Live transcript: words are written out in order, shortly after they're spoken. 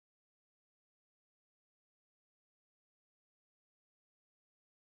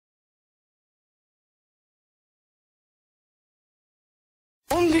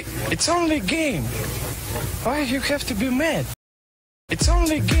It's only a game. Why you have to be mad? It's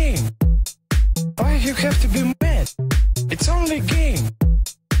only a game. Why you have to be mad? It's only a game.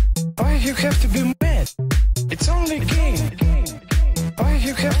 Why you have to be mad? It's only a game. Why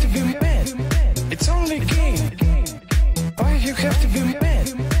you have to be mad? It's only a game. Why you have to be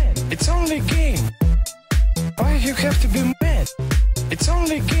mad? It's only a game. Why you have to be mad? It's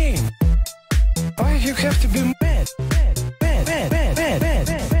only a game. Why you have to be mad? Mad, mad, mad, mad, mad,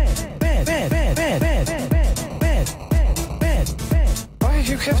 mad, mad, mad, mad, mad, mad, mad. Why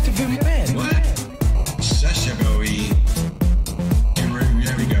you have to be mad? What? Shashagoey.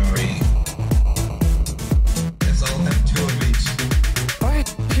 Here we go. Let's all have two of each. Why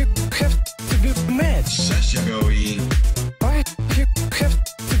you have to be mad? Shashagoey. Why you have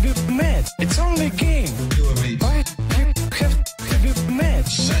to be mad? It's only a game. Two of each. Why you have to be mad?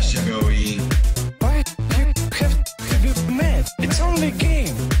 Shashagoey. Why you have to be mad? It's only a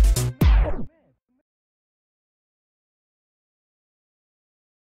game.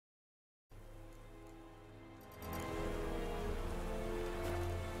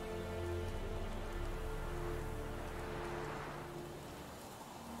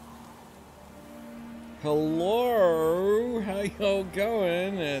 Hello, how y'all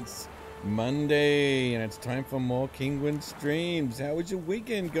going? It's Monday and it's time for more Kingwin streams. How was your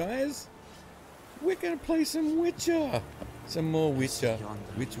weekend, guys? We're gonna play some Witcher. Some more Witcher.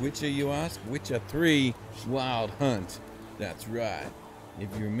 Which Witcher, you ask? Witcher 3 Wild Hunt. That's right.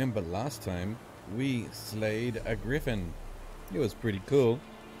 If you remember last time, we slayed a griffin. It was pretty cool.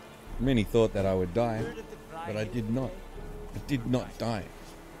 Many thought that I would die, but I did not. I did not die.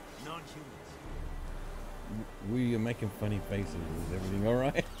 We are making funny faces. Is everything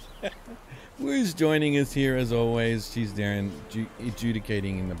alright? Woo's joining us here as always. She's there and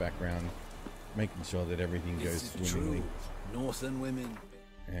adjudicating in the background, making sure that everything goes swimmingly. Northern women.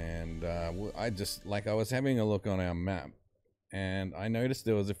 And I was having a look on our map, and I noticed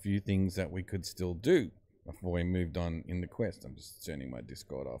there was a few things that we could still do before we moved on in the quest. I'm just turning my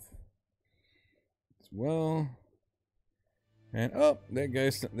Discord off as well. And oh, there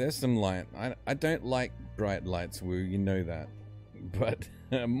goes. There's some light. I don't like bright lights, Woo. You know that. But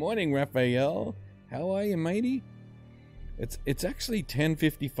morning, Raphael. How are you, matey? It's actually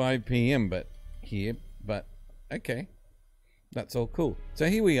 10:55 p.m. but okay, that's all cool. So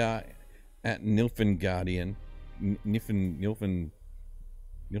here we are at Nilfgaardian. Nilfgaardian.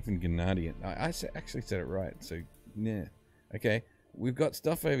 I actually said it right. So yeah, okay. We've got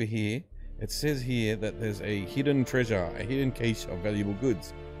stuff over here. It says here that there's a hidden treasure, a hidden cache of valuable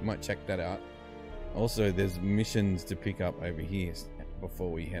goods. You might check that out. Also, there's missions to pick up over here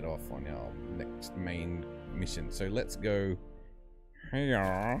before we head off on our next main mission. So let's go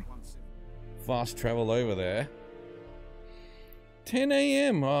here. Fast travel over there. 10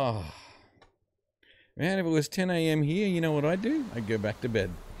 a.m. Oh. Man, if it was 10 a.m. here, you know what I'd do? I'd go back to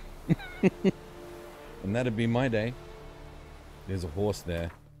bed. And that'd be my day. There's a horse there.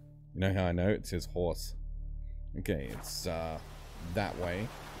 You know how I know? It says horse. Okay, it's that way.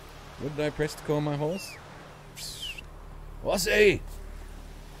 What did I press to call my horse? Horsey!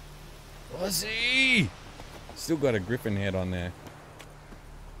 Horsey! Still got a griffin head on there.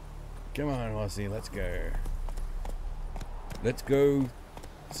 Come on, Horsey, let's go. Let's go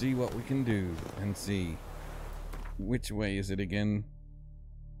see what we can do and see. Which way is it again?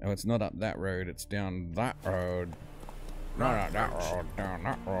 Oh, it's not up that road, it's down that road. Not that road, down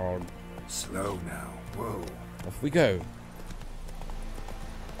that road. Slow now. Whoa. Off we go.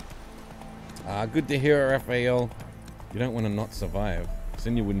 Good to hear, Raphael. You don't want to not survive.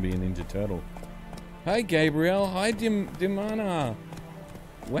 Then you wouldn't be a Ninja Turtle. Hi, Gabriel. Hi, Dimana.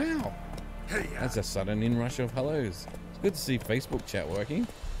 Wow. Hey, That's a sudden inrush of hellos. It's good to see Facebook chat working.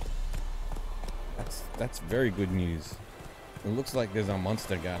 That's very good news. It looks like there's a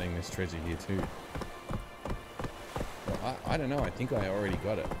monster guarding this treasure here too. Well, I don't know. I think I already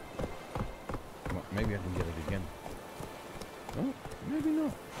got it. Maybe I can get it again. Oh, maybe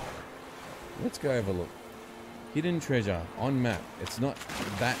not. Let's go have a look. Hidden treasure on map. It's not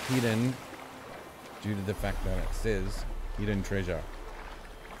that hidden due to the fact that it says hidden treasure.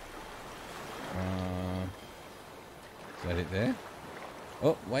 Is that it there?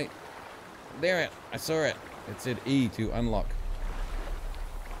 Oh, wait. There it. I saw it. It said E to unlock.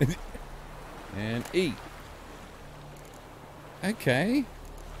 And E. Okay.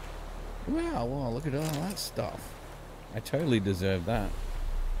 Wow, well, look at all that stuff. I totally deserve that.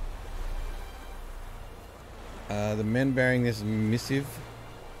 The men bearing this missive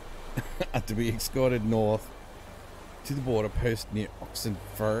are to be escorted north to the border post near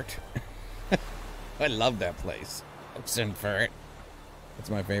Oxenfurt. I love that place. Oxenfurt. It's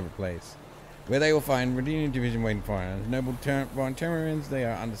my favorite place. Where they will find Redinian Division waiting for us. Noble Von Terrorins, they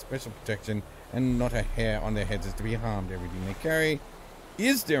are under special protection, and not a hair on their heads is to be harmed. Everything they carry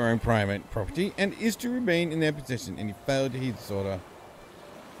is their own private property and is to remain in their possession. And if you fail to heed this order,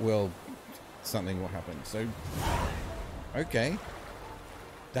 well, something will happen. So, okay.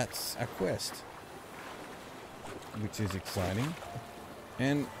 That's a quest, which is exciting.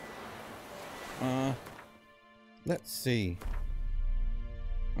 And, let's see.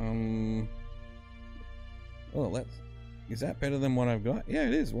 Oh, is that better than what I've got? Yeah,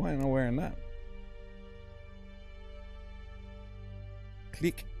 it is. Why am I wearing that?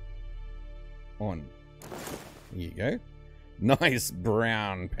 Click on. Here you go. Nice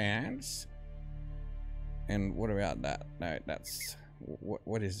brown pants. And what about that? No, that's...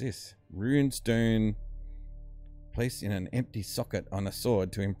 What is this? Runestone placed in an empty socket on a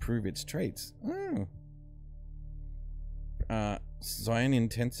sword to improve its traits. Oh. Zion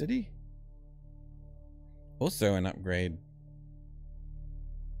intensity? Also an upgrade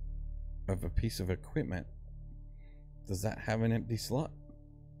of a piece of equipment. Does that have an empty slot?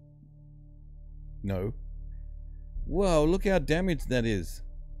 No. Whoa, look how damaged that is.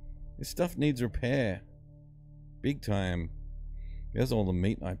 This stuff needs repair. Big time. There's all the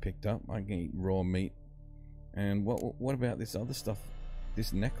meat I picked up. I can eat raw meat. And what about this other stuff?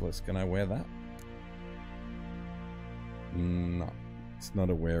 This necklace, can I wear that? No, it's not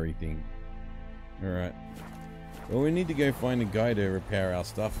a weary thing. Alright. Well, we need to go find a guy to repair our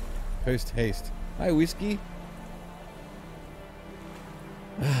stuff. Post haste. Hi, Whiskey.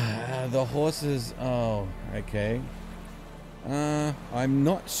 The horses. Oh, okay. I'm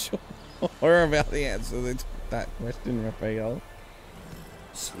not sure about the answer to that question, Raphael.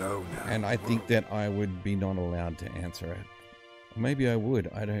 Slow now. And I think that I would be not allowed to answer it. Or maybe I would.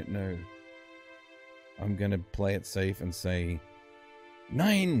 I don't know. I'm going to play it safe and say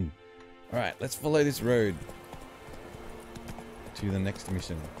 9. Alright, let's follow this road to the next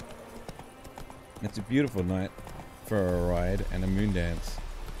mission. It's a beautiful night for a ride and a moon dance.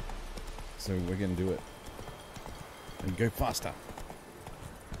 So we're going to do it. And go faster.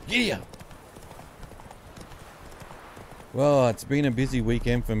 Yeah! Well, it's been a busy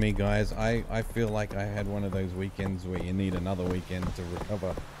weekend for me, guys. I feel like I had one of those weekends where you need another weekend to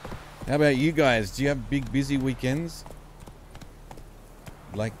recover. How about you guys? Do you have big, busy weekends?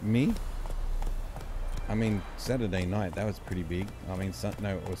 Like me? I mean, Saturday night, that was pretty big. I mean,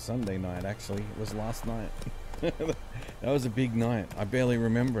 no, it was Sunday night, actually. It was last night. That was a big night. I barely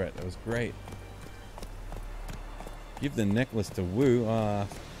remember it. It was great. Give the necklace to Wu.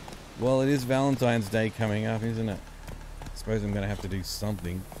 Well, it is Valentine's Day coming up, isn't it? I suppose I'm going to have to do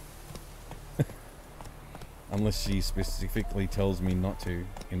something. Unless she specifically tells me not to,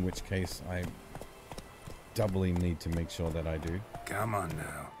 in which case I doubly need to make sure that I do. Come on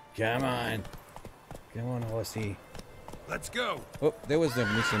now. Come on. Come on, horsey. Let's go. Oh, there was a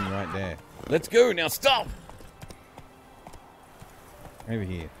mission right there. Let's go, now stop! Over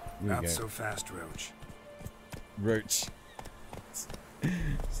here. Here we Not go. so fast, Roach. Roach.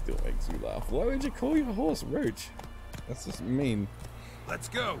 Still makes me laugh. Why would you call your horse Roach? That's just mean. Let's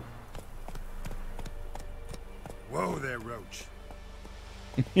go. Whoa there, Roach.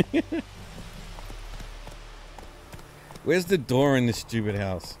 Where's the door in this stupid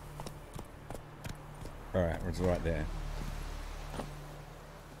house? Alright, it's right there.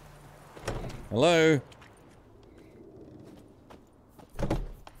 Hello?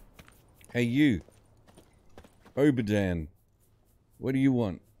 Hey, you. Oberdan. What do you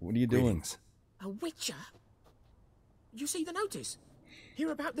want? What are you doing? Greetings. A witcher? You see the notice?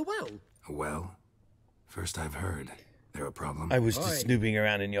 Hear about the well? Well, first I've heard. There a problem? I was Aye. just snooping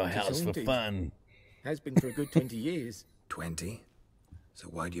around in your It is house for haunted. fun. Has been for a good 20 years. 20? So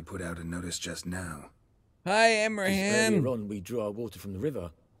why'd you put out a notice just now? Hi, Earlier Emrahan. on, we drew our water from the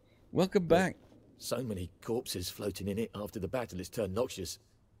river. Welcome back. So many corpses floating in it after the battle, it's turned noxious.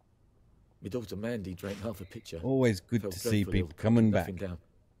 My daughter Mandy drank half a pitcher. Always good Felt to see dreadful people ill, coming couldn't back. nothing down.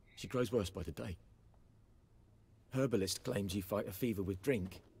 She grows worse by the day. Herbalist claims you fight a fever with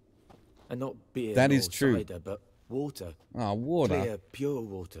drink. And not beer That nor is true. cider, but water. Oh, water. Clear, pure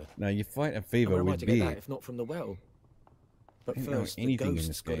water. No, you fight a And fever where am I with to get beer. that if not from the well? But Ain't no first, the anything in ghost's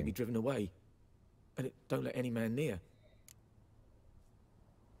this got to game. be driven away. And it don't let any man near.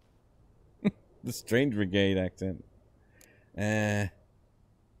 The Strange Brigade accent.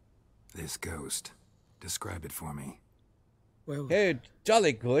 This ghost. Describe it for me. Well, Hey,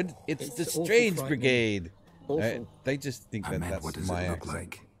 jolly good. It's the It's awful Strange frightening. Brigade. awful. They just think I that meant, that's what does my it look accent.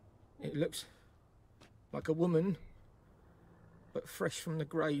 like? It looks like a woman, but fresh from the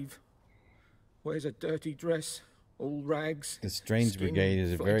grave. Wears a dirty dress, all rags. The Strange skin Brigade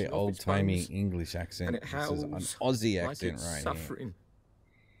is a very floating off its old-timey bones, English accent. and it This howls is an Aussie like accent it's right here. suffering.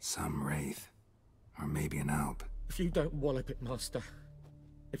 Some wraith. Or maybe an alp. If you don't wallop it, Master,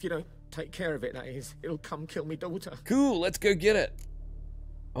 if you don't take care of it, that is, it'll come kill me daughter. Cool, let's go get it.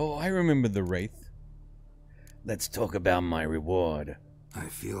 Oh, I remember the Wraith. Let's talk about my reward. I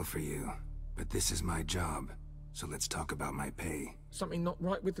feel for you, but this is my job, so let's talk about my pay. Something not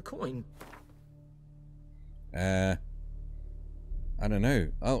right with the coin. I don't know.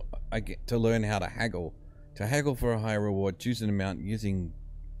 Oh, I get to learn how to haggle. To haggle for a high reward, choose an amount using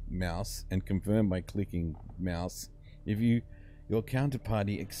mouse and confirm by clicking mouse. If your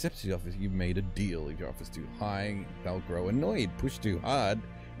counterparty accepts the offer, you've made a deal. If your offer's too high, they'll grow annoyed. Push too hard,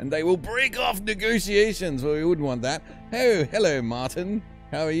 and they will break off negotiations. Well, we wouldn't want that. Oh, hello, Martin.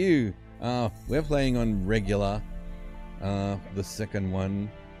 How are you? We're playing on regular. The second one,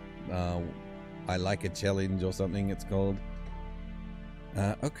 I like a challenge or something it's called.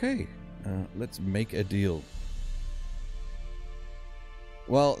 Okay, let's make a deal.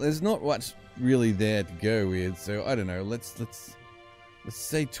 Well, there's not much really there to go with, so I don't know. Let's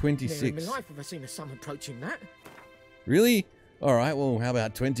say 26. Never in my life have I seen a sum approaching that. Really? All right. Well, how about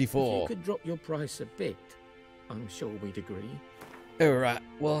If 24? you could drop your price a bit, I'm sure we'd agree. All right.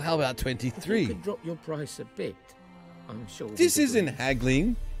 Well, how about If you 23? could drop your price a bit, I'm sure This we'd isn't agree.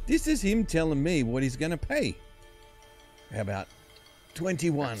 haggling. This is him telling me what he's going to pay. How about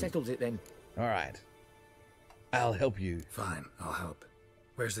 21? That settles it then. All right. I'll help you. Fine, I'll help.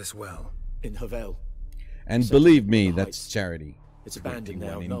 Where's this well? In Havel. And So, believe me, the that's heights. charity. It's abandoned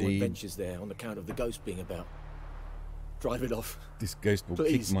now. 21 No one indeed. ventures there on account of the ghost being about. Drive it off. This ghost will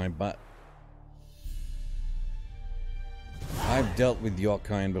Please. kick my butt. I've dealt with your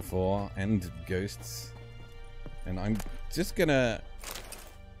kind before, and ghosts. And I'm just gonna,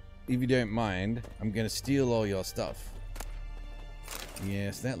 if you don't mind, I'm gonna steal all your stuff.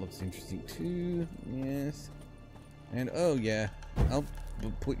 Yes, that looks interesting too. Yes. And oh yeah, I'll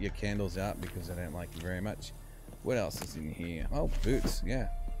put your candles out because I don't like you very much. What else is in here? Oh, boots, yeah.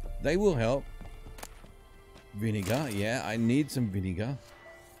 They will help. Vinegar, yeah, I need some vinegar.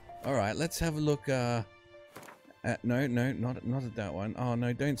 Alright, let's have a look at no, not at that one. Oh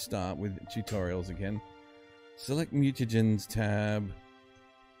no, don't start with tutorials again. Select mutagens tab.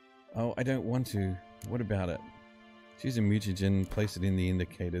 Oh, I don't want to. What about it? Choose a mutagen, place it in the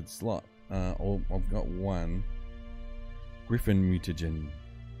indicated slot. Oh, I've got one. Griffin mutagen.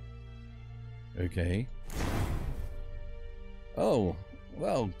 Okay. Oh,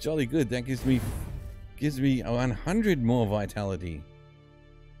 well, jolly good. That gives me 100 more vitality.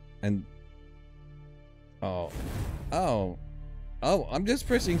 And oh, I'm just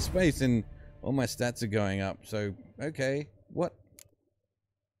pressing space and all my stats are going up. So okay, what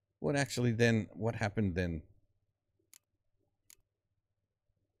actually then? What happened then?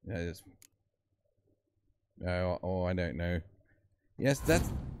 Oh, I don't know. Yes,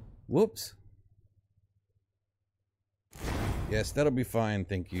 that's. Whoops. Yes, that'll be fine,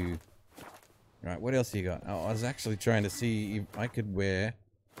 thank you. Right, what else you got? Oh, I was actually trying to see if I could wear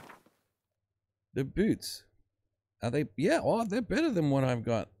the boots. Are they? Yeah, oh, they're better than what I've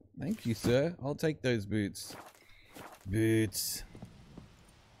got. Thank you, sir. I'll take those boots. Boots.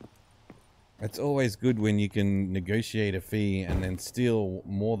 It's always good when you can negotiate a fee and then steal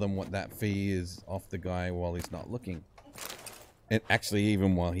more than what that fee is off the guy while he's not looking. And actually,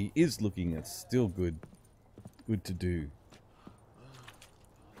 even while he is looking, it's still good. Good to do.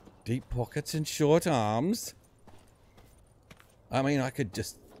 Deep pockets and short arms. I mean, I could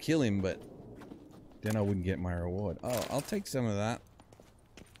just kill him, but then I wouldn't get my reward. Oh, I'll take some of that.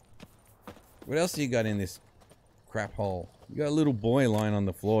 What else you got in this crap hole? You got a little boy lying on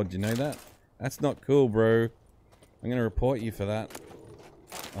the floor. Do you know that? That's not cool, bro. I'm going to report you for that.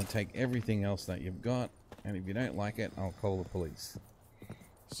 I'll take everything else that you've got. And if you don't like it, I'll call the police.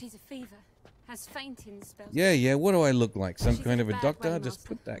 She's a fever. Has fainting spells. Yeah, what do I look like? Some She's kind a of a bad doctor? way, Just Master.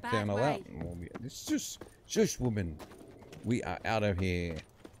 put that Bad candle way. out. It's shush, woman. We are out of here.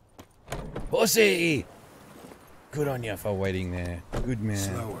 Pussy! Good on you for waiting there. Good man.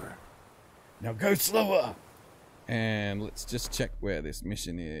 Slower. Now go slower! And let's just check where this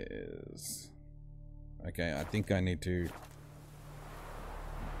mission is. Okay, I think I need to...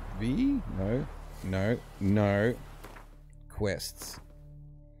 V? No. Quests.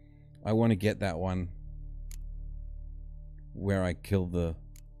 I want to get that one. Where I kill the...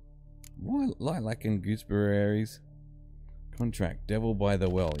 What? Lilac and gooseberries. Contract. Devil by the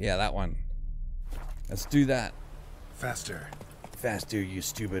well. Yeah, that one. Let's do that. Faster. Faster, you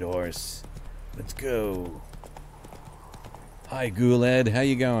stupid horse. Let's go. Hi, Ghouled. How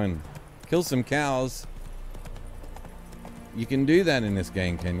you going? Kill some cows. You can do that in this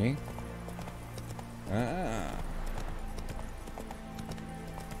game, can you? Ah.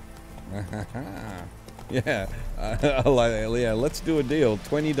 Yeah. I like it. Yeah, let's do a deal.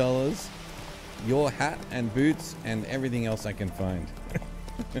 $20. Your hat and boots and everything else I can find.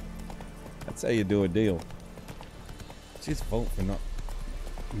 That's how you do a deal. It's his fault for not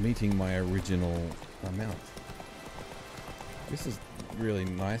meeting my original amount. This is really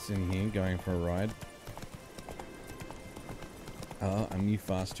nice in here, going for a ride. Oh, a new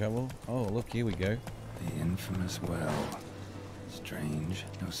fast travel. Oh, look, here we go. The infamous well. Strange.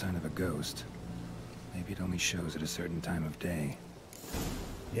 No sign of a ghost. Maybe it only shows at a certain time of day.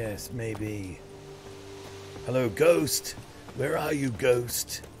 Yes, maybe. Hello, Ghost. Where are you,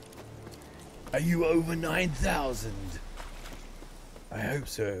 Ghost? Are you over 9,000? I hope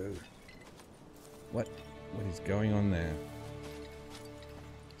so. What is going on there?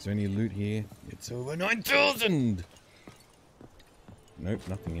 Is there any loot here? It's over 9,000! Nope,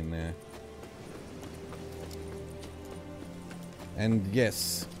 nothing in there. And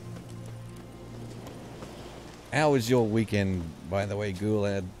yes. How was your weekend, by the way,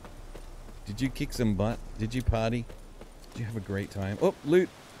 Ghoulad? Did you kick some butt? Did you party? Did you have a great time? Oh, loot!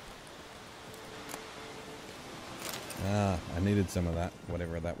 Ah, I needed some of that,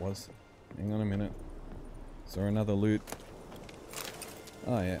 whatever that was. Hang on a minute. Saw another loot.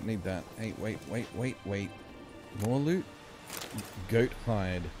 Oh yeah, need that. Hey, wait. More loot? Goat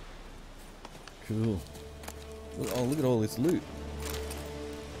hide. Cool. Oh, look at all this loot.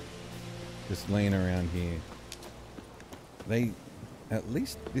 Just laying around here. At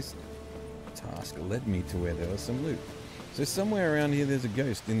least this task led me to where there was some loot. So somewhere around here there's a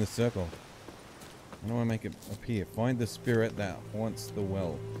ghost in the circle. How do I make it appear? Find the spirit that haunts the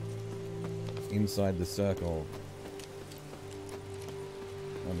well. Inside the circle.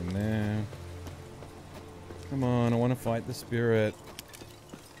 Not in there. Come on, I want to fight the spirit.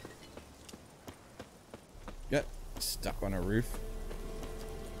 Get stuck on a roof.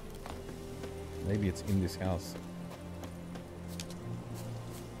 Maybe it's in this house.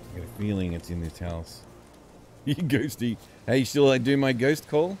 I get a feeling it's in this house. You ghosty. Hey, shall I do my ghost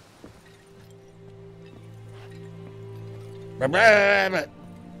call?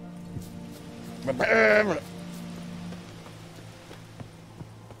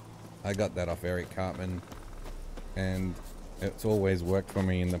 I got that off Eric Cartman, and it's always worked for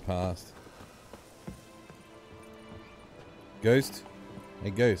me in the past. Ghost? Hey,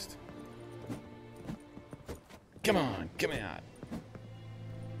 Ghost. Come on, come out.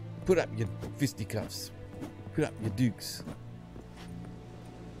 Put up your fisticuffs. Put up your dukes.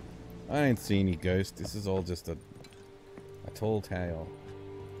 I don't see any ghost. This is all just a tall tale.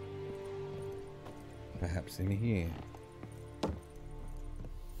 Perhaps in here.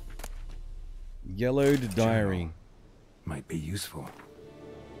 Yellowed diary. Might be useful.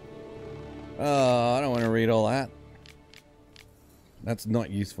 Oh, I don't want to read all that. That's not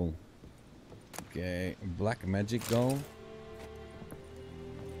useful. Okay, black magic doll.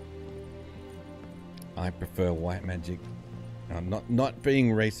 I prefer white magic. I'm not being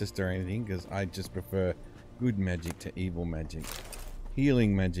racist or anything, because I just prefer good magic to evil magic.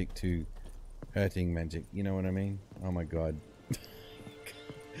 Healing magic to hurting magic. You know what I mean? Oh my god.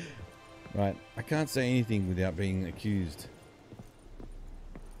 Right, I can't say anything without being accused.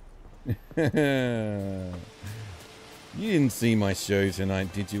 You didn't see my show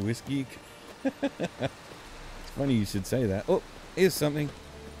tonight, did you, Whiskey? It's funny you should say that. Oh, here's something.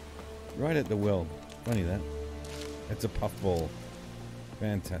 Right at the well. Funny that. It's a puffball.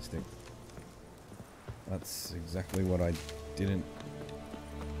 Fantastic. That's exactly what I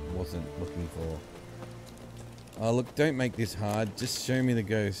wasn't looking for. Oh, look, don't make this hard. Just show me the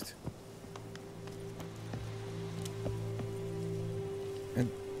ghost. And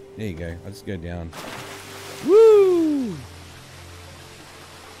there you go. I'll just go down. Woo!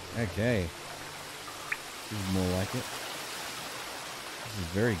 Okay. This is more like it. This is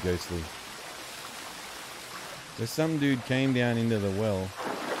very ghostly. So some dude came down into the well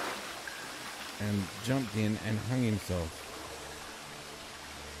and jumped in and hung himself.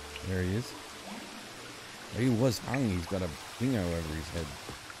 There he is. He was hung. He's got a thingo over his head.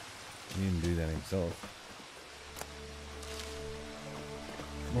 He didn't do that himself.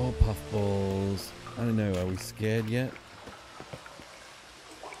 More puffballs. I don't know. Are we scared yet?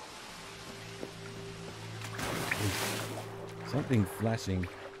 There's something flashing.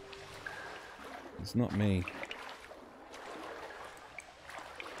 It's not me.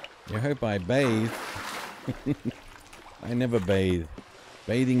 I hope I bathe. I never bathe.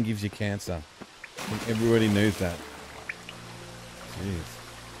 Bathing gives you cancer. I think everybody knows that. Jeez.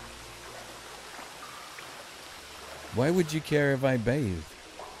 Why would you care if I bathe?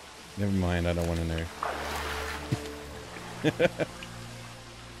 Never mind, I don't want to know.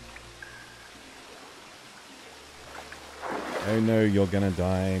 Oh no, you're gonna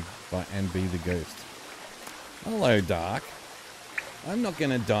die and be the ghost. Hello, Dark. I'm not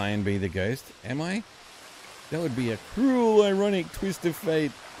gonna die and be the ghost, am I? That would be a cruel, ironic twist of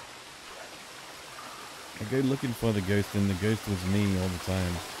fate. I go looking for the ghost and the ghost was me all the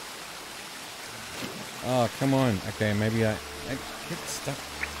time. Oh, come on. Okay, maybe I get stuck.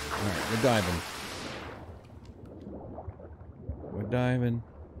 Alright, we're diving. We're diving.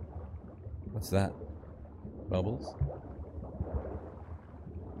 What's that? Bubbles?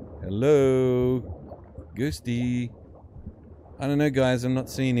 Hello? Ghosty. I don't know, guys. I'm not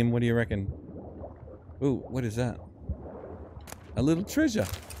seeing him. What do you reckon? Ooh, what is that? A little treasure.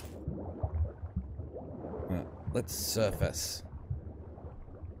 Let's surface.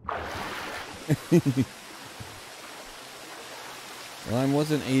 Well, I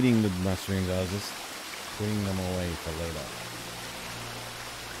wasn't eating the mushrooms. I was just putting them away for later.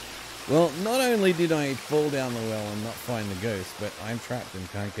 Well, not only did I fall down the well and not find the ghost, but I'm trapped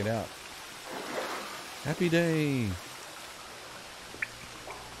and can't get out. Happy day!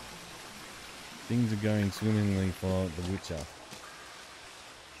 Things are going swimmingly for the Witcher.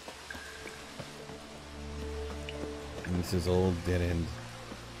 And this is all dead end.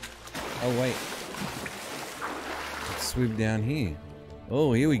 Oh wait. Let's swim down here.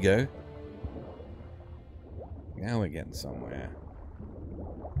 Oh, here we go. Now we're getting somewhere.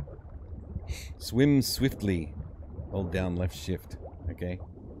 Swim swiftly. Hold down left shift. Okay.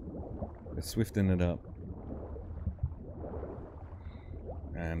 We're swifting it up.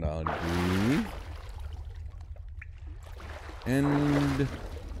 And I'll breathe. And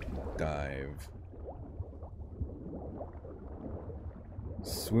dive.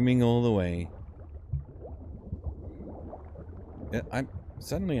 Swimming all the way. Yeah, I'm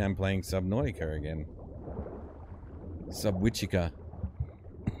playing Subnautica again. Subwitchica.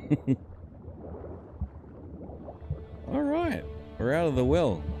 Alright, we're out of the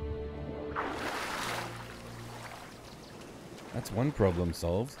well. That's one problem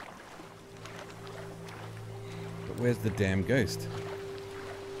solved. But where's the damn ghost?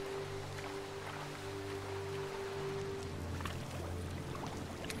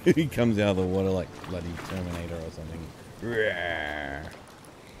 He comes out of the water like bloody Terminator or something.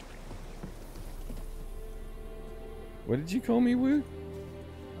 What did you call me, Woo?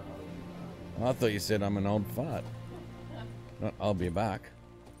 Oh, I thought you said I'm an old fart. Not, I'll be back.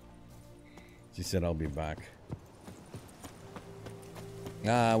 She said I'll be back.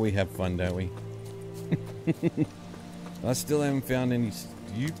 Ah, we have fun, don't we? I still haven't found any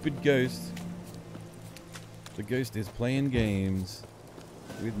stupid ghost. The ghost is playing games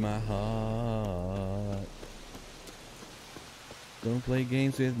with my heart. Don't play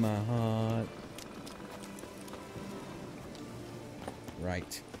games with my heart.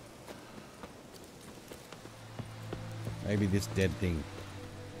 Right. Maybe this dead thing.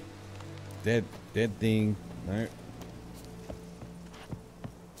 Dead thing. No.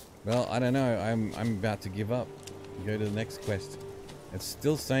 Well, I don't know. I'm about to give up. Go to the next quest. It's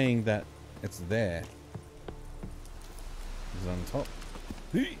still saying that it's there. It's on top.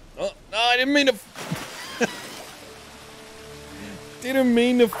 Oh, no, I didn't mean to. Didn't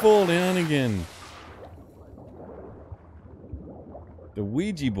mean to fall down again. The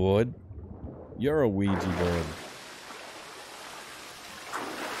Ouija board. You're a Ouija board.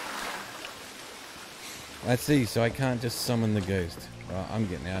 I see, so I can't just summon the ghost. Well, I'm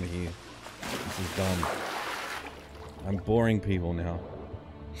getting out of here. This is done. I'm boring people now.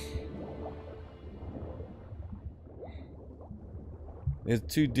 There's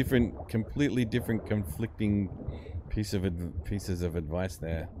two different, completely different, conflicting pieces of advice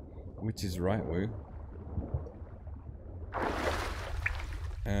there. Which is right, Woo?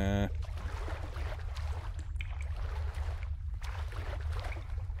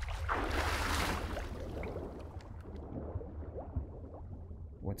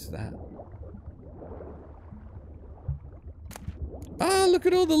 What's that? Ah, look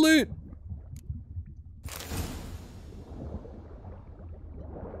at all the loot!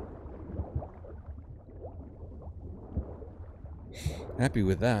 Happy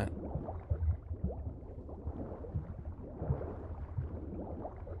with that.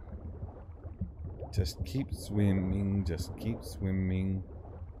 Just keep swimming, just keep swimming.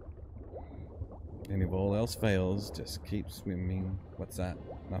 And if all else fails, just keep swimming. What's that?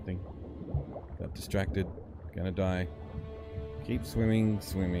 Nothing. Got distracted. Gonna die. Keep swimming,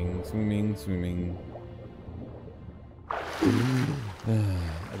 swimming, swimming, swimming.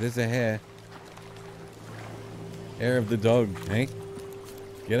 There's a hair. Hair of the dog, hey?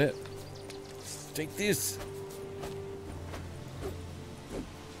 Get it? Take this.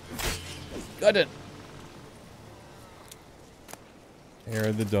 Got it. Hair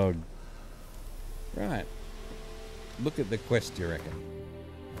of the dog. Right. Look at the quest, you reckon?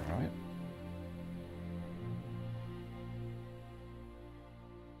 Alright.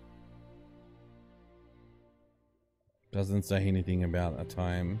 Doesn't say anything about a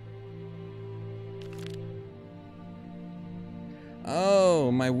time.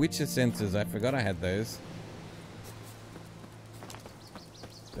 Oh, my Witcher sensors. I forgot I had those.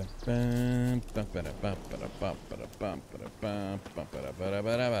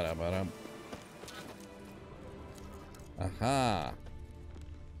 Aha.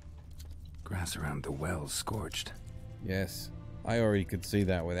 Grass around the well's scorched. Yes. I already could see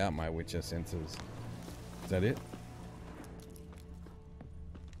that without my Witcher sensors. Is that it?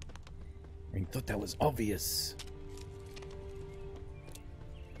 I thought that was obvious.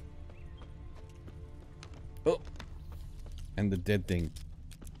 Oh. And the dead thing.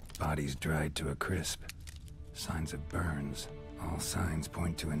 Bodies dried to a crisp. Signs of burns. All signs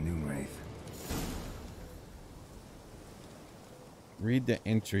point to a noon wraith. Read the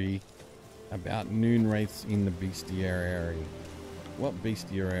entry about noon wraiths in the bestiary. What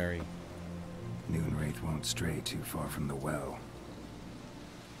bestiary? Noon wraith won't stray too far from the well.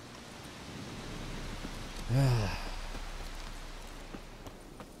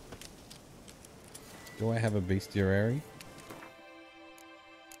 Do I have a bestiary?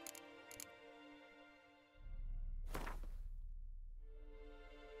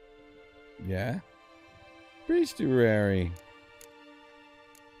 Yeah? Bestiary.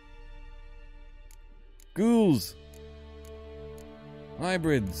 Ghouls.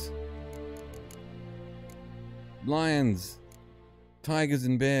 Hybrids. Lions. Tigers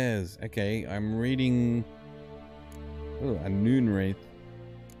and bears. Okay, I'm reading... Oh, a noon wraith.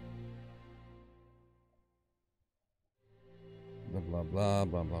 Blah, blah, blah,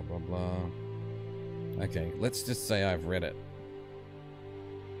 blah, blah, blah, blah. Okay, let's just say I've read it.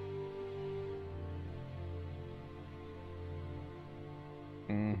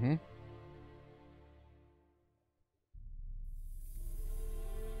 Mm-hmm.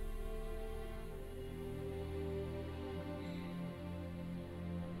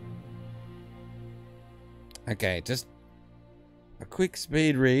 Okay, just a quick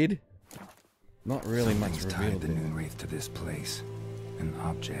speed read. Not really much Something's revealed tied the there. noon wraith to this place. An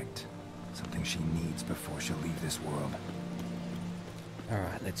object. Something she needs before she'll leave this world.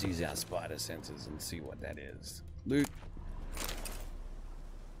 Alright, let's use our spider senses and see what that is. Loot.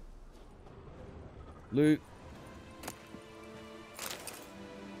 Loot.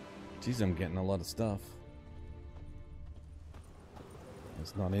 Jeez, I'm getting a lot of stuff.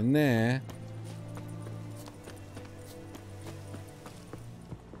 It's not in there.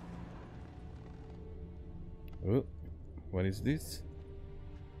 Oh, what is this?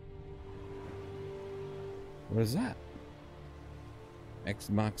 What is that? X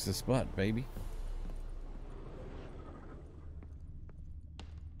marks the spot, baby.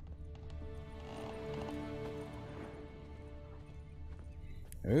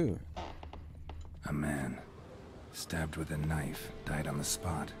 Oh. A man. Stabbed with a knife. Died on the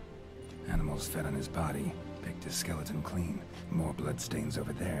spot. Animals fed on his body. Picked his skeleton clean. More bloodstains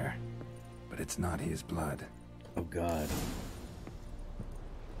over there. But it's not his blood. Oh God.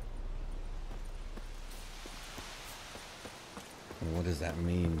 What does that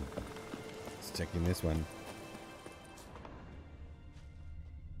mean? Let's check in this one.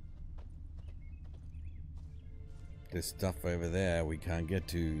 There's stuff over there we can't get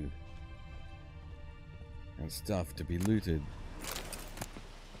to. And stuff to be looted.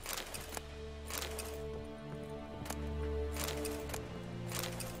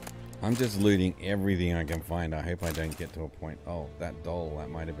 I'm just looting everything I can find. I hope I don't get to a point. Oh, that doll, that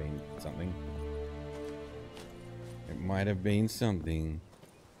might have been something. It might have been something.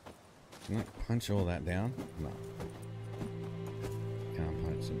 Can I punch all that down? No. Can't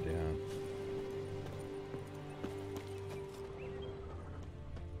punch them down.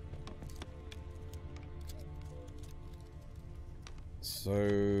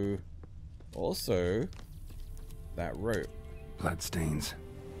 So, also, that rope. Bloodstains.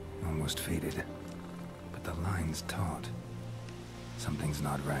 Almost faded. But the line's taut. Something's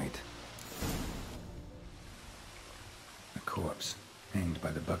not right. A corpse, hanged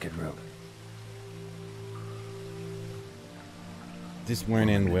by the bucket rope. This won't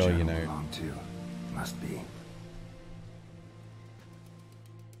end well, you know. Belong to. Must be.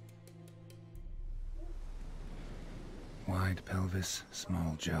 Wide pelvis,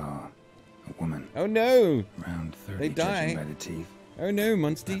 small jaw. Woman. Oh no! Around 30, They die. judging by the teeth. Oh no,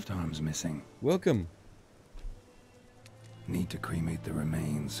 Munster. Left arm's missing. Welcome. Need to cremate the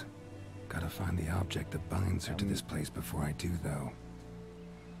remains. Gotta find the object that binds her to this place before I do, though.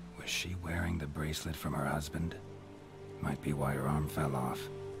 Was she wearing the bracelet from her husband? Might be why her arm fell off.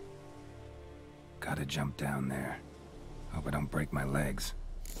 Gotta jump down there. Hope I don't break my legs.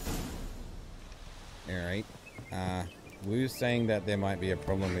 Alright. We were saying that there might be a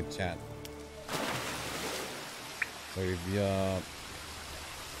problem with chat. So if you're...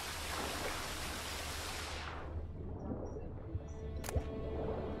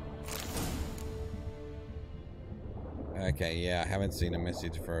 Okay, yeah, I haven't seen a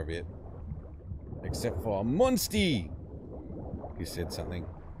message for a bit. Except for Monsty! He said something.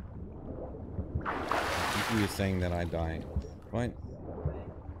 I think he was saying that I died. Right?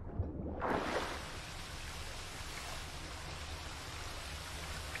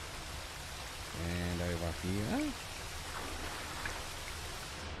 And over here.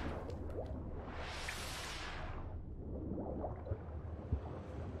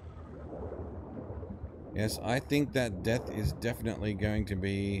 Yes, I think that death is definitely going to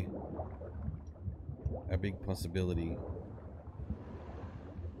be a big possibility.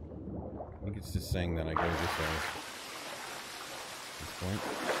 I think it's just saying that I go this way at this point.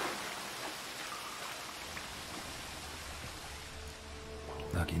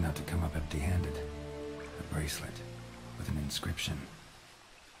 Lucky not to come up empty-handed. A bracelet with an inscription.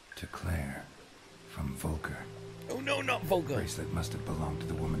 To Claire, from Volker. Oh no, not Volker! Bracelet must have belonged to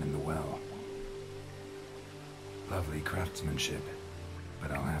the woman in the well. Lovely craftsmanship,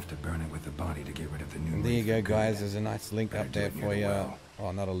 but I'll have to burn it with the body to get rid of the new. And there you go, guys. There's a nice link up there for you.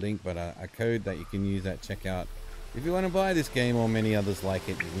 Oh, not a link, but a code that you can use at checkout. If you want to buy this game or many others like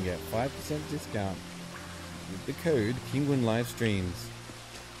it, you can get 5% discount with the code Kingwin Live Streams.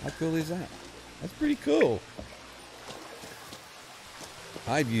 How cool is that? That's pretty cool.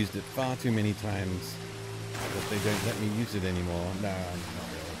 I've used it far too many times, but they don't let me use it anymore. No, not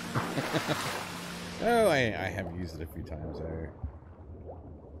really. Oh, I have used it a few times, though.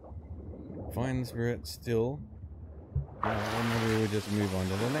 Fine spirit still. Maybe we'll just move on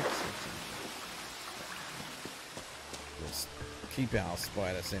to the next section. Just keep our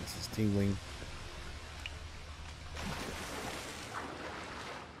spider senses tingling.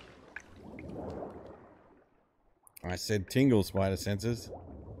 I said tingle, spider senses.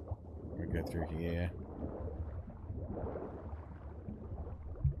 We'll go through here.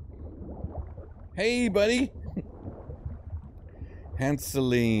 Hey, buddy!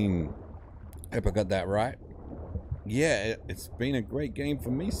 Hanseline. Hope I got that right. Yeah, it's been a great game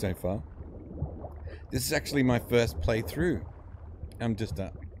for me so far. This is actually my first playthrough. I'm just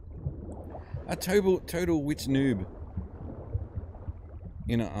a total witch noob.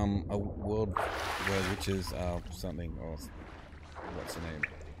 In a world where witches are something, or what's the name?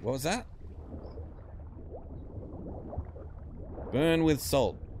 What was that? Burn with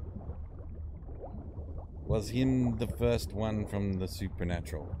salt. Was him the first one from the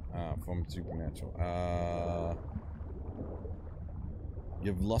Supernatural? From Supernatural.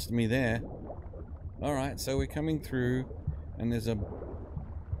 You've lost me there. Alright, so we're coming through, and there's a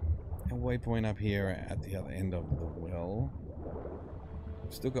waypoint up here at the other end of the well.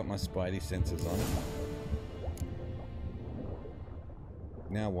 Still got my spidey senses on.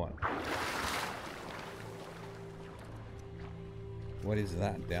 Now what? What is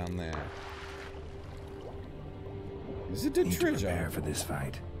that down there? Is it a treasure? Prepare for this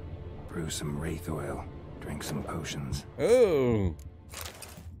fight. Brew some wraith oil. Drink some potions. Oh!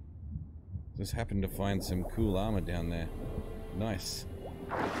 Just happened to find some cool armor down there. Nice.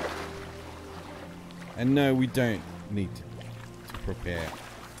 And no, we don't need to prepare.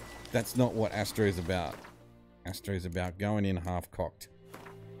 That's not what Astro is about. Astro is about going in half-cocked.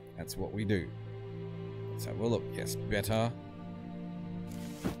 That's what we do. Let's have a look. Yes, better.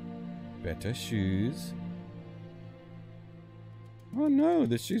 Better shoes. Oh no,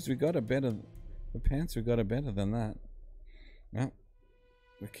 the shoes we got are better. The pants we got are better than that. Well,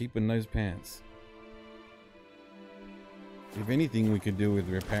 we're keeping those pants. If anything, we could do with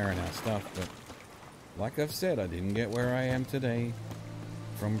repairing our stuff, but like I've said, I didn't get where I am today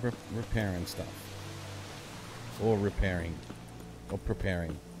from repairing stuff. Or repairing. Or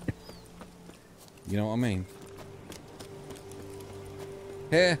preparing. You know what I mean?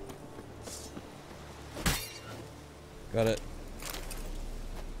 Here! Got it.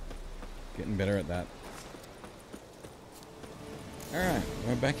 Getting better at that. Alright,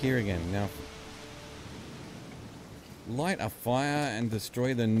 we're back here again. Now, light a fire and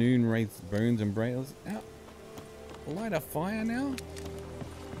destroy the noon wraith's bones and brails. Light a fire now?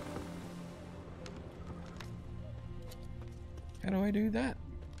 How do I do that?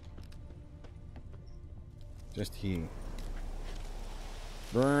 Just here.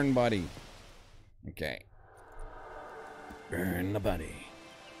 Burn body. Okay. Burn the body.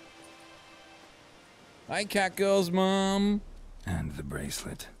 Hi, Catgirl's mom. And the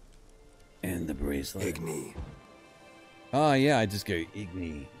bracelet. And the bracelet. Igni. Oh, yeah, I just go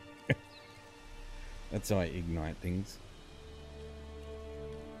Igni. That's how I ignite things.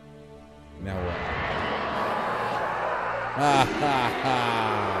 Now what? Ha ha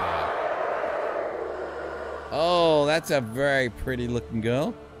ha! Oh, that's a very pretty looking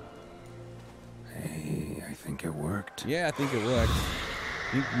girl. Hey, I think it worked. Yeah, I think it worked.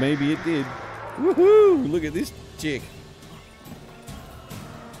 I think maybe it did. Woohoo! Look at this chick.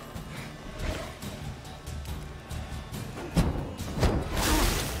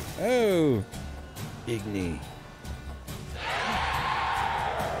 Oh! Igni.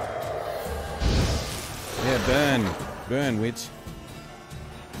 Yeah, burn. Burn, witch.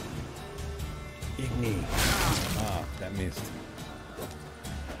 Igni. Ah, that missed.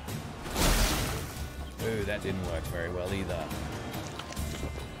 Oh, that didn't work very well either.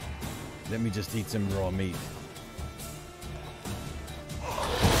 Let me just eat some raw meat.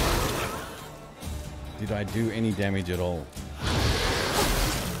 Did I do any damage at all?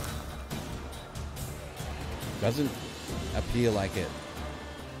 Doesn't appear like it.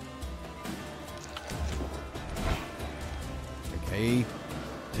 Okay.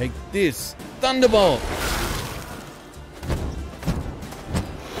 Take this. Thunderbolt!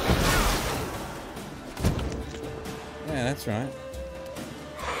 Yeah, that's right.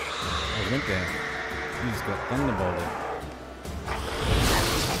 I went there. He just got thunderbolted.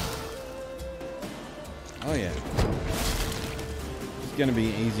 Oh yeah. It's gonna be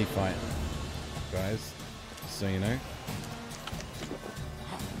an easy fight, guys. So you know.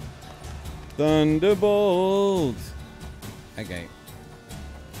 Thunderbolt! Okay.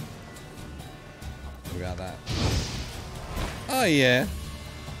 What about that? Oh yeah.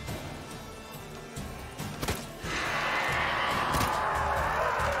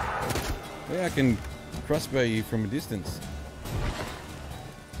 Yeah, I can crossbow you from a distance.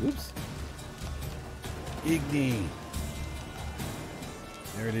 Oops. Igni.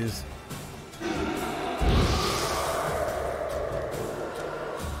 There it is.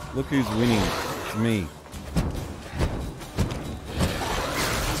 Look who's winning. It's me.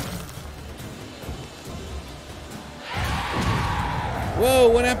 Whoa,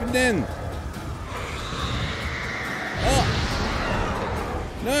 what happened then? Oh!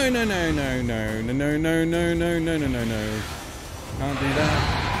 No, no, no, no, no, no, no, no, no, no, no, no, no, no. Can't do that.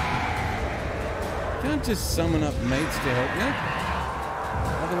 Can't just summon up mates to help you.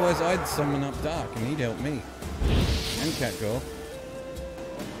 Otherwise I'd summon up Dark and he'd help me. And Catgirl.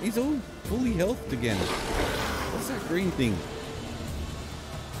 He's all fully healthed again. What's that green thing?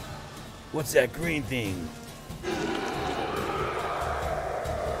 What's that green thing?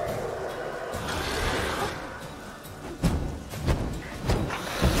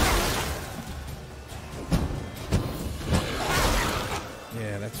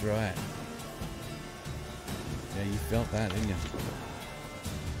 Yeah, that's right. Yeah, you felt that, didn't you?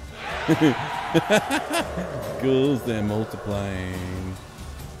 Ghouls, they're multiplying.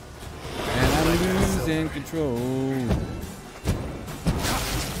 And I'm losing control.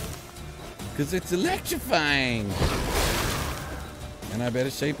 Because it's electrifying. And I better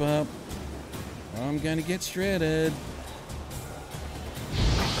shape up. Or I'm going to get shredded.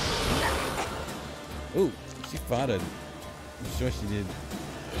 Oh, she farted. I'm sure she did.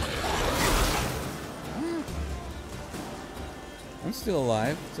 I'm still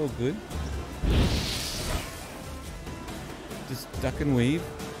alive. It's all good. Just duck and weave.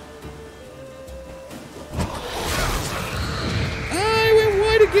 Ah, I went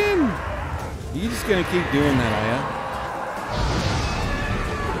wide again! You're just gonna keep doing that, are ya?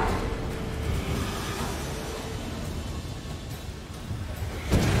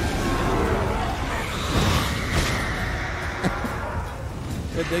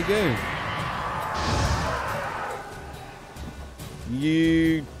 Where'd they go?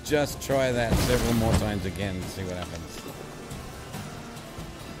 You just try that several more times again and see what happens.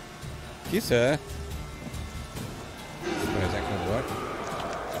 Kiss her. I suppose that could work.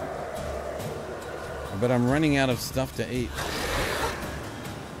 But I'm running out of stuff to eat.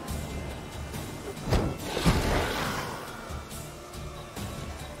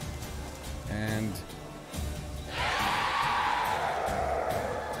 And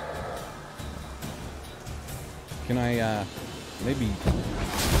can I maybe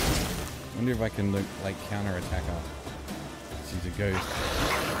wonder if I can look like counter attack her. She's a ghost.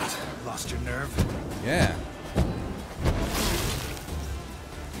 Lost your nerve? Yeah.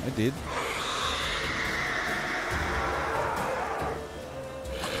 did.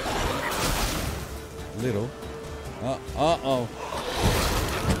 Little. Uh-oh.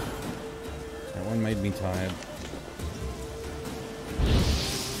 That one made me tired.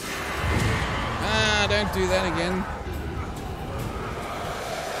 Ah, don't do that again.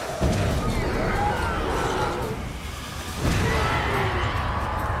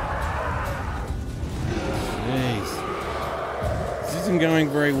 Jeez. This isn't going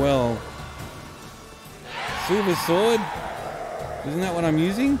very well. Silver sword? Isn't that what I'm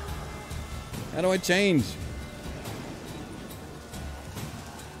using? How do I change?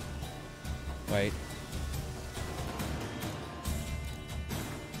 Wait.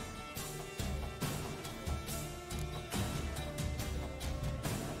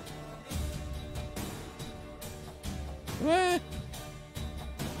 What?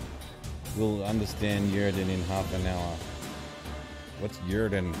 We'll understand Yurden in half an hour. What's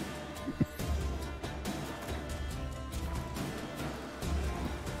Yurden?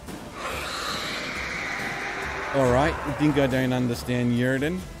 Alright, you think I don't understand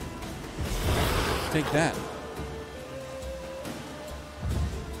Yurden? Take that.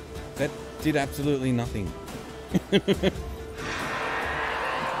 That did absolutely nothing.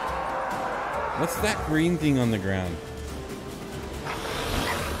 What's that green thing on the ground?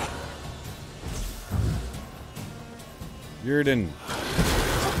 Yurden.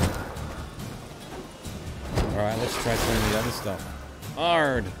 Alright, let's try some of the other stuff.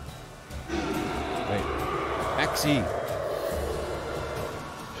 Hard. Wait. Axie.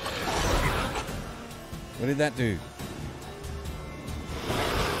 What did that do?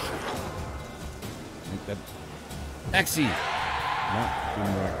 Axie! No,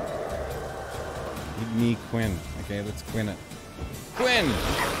 didn't work. Igni Quinn. Okay, let's Quinn it. Quinn!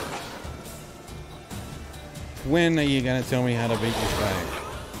 When are you gonna tell me how to beat this guy?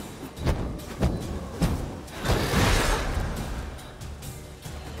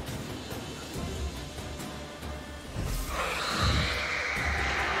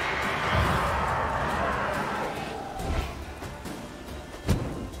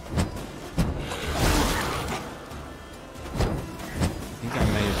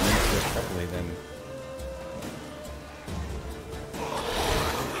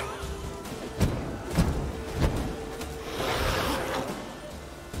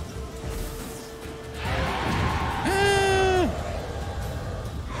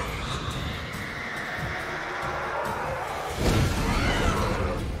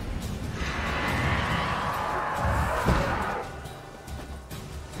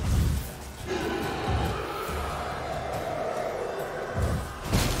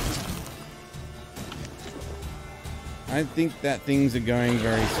 I think that things are going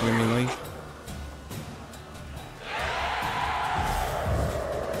very swimmingly.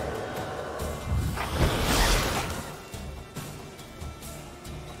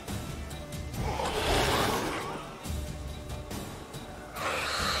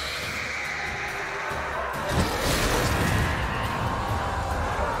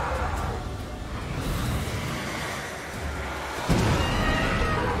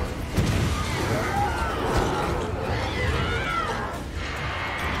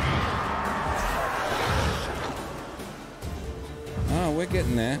 We're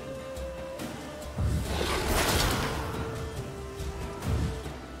getting there.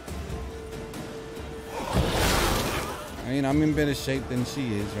 I mean, I'm in better shape than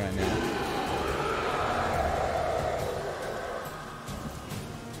she is right now.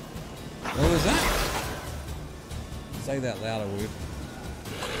 What was that? Say that louder, Wood.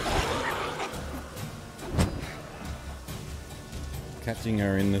 Catching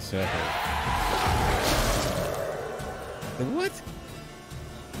her in the circle. The what?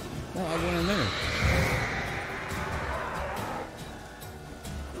 No, I want to know.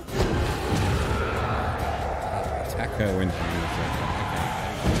 Attack her when she's in the circle. Okay.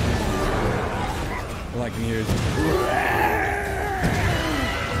 All I can hear is...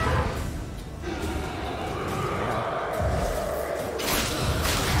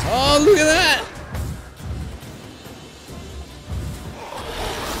 Oh, look at that!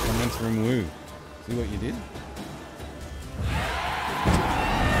 Comments from Woo. See what you did?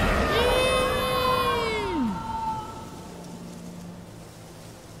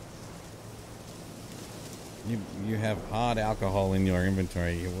 You have hard alcohol in your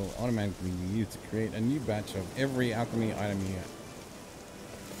inventory. It will automatically be used to create a new batch of every alchemy item you get.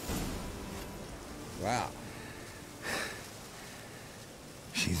 Wow.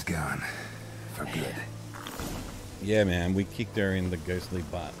 She's gone. For good. Yeah, man. We kicked her in the ghostly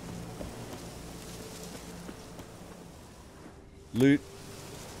butt. Loot.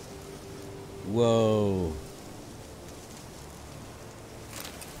 Whoa.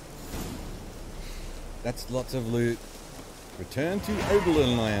 That's lots of loot. Return to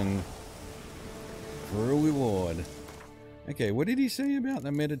Oberlin Land for a reward. Okay, what did he say about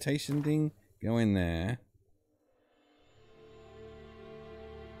the meditation thing? Go in there.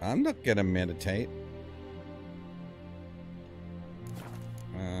 I'm not gonna meditate.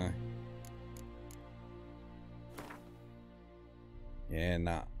 Yeah,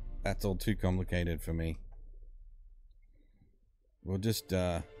 nah. That's all too complicated for me. We'll just,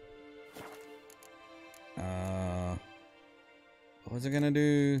 what was I gonna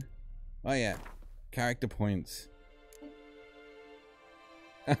do? Oh yeah, character points.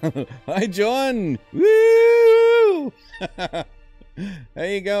 Hi, John! Woo! How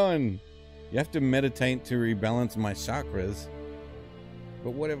you going? You have to meditate to rebalance my chakras.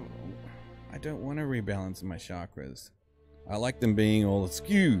 But whatever, I don't want to rebalance my chakras. I like them being all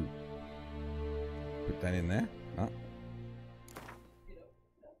askew. Put that in there. Huh?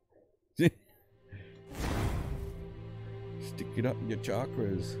 Stick it up your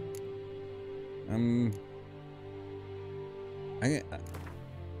chakras.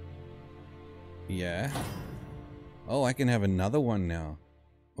 Yeah. Oh, I can have another one now.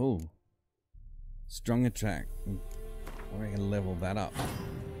 Oh. Strong attack. I can level that up.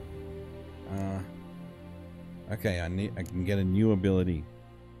 Okay, I can get a new ability.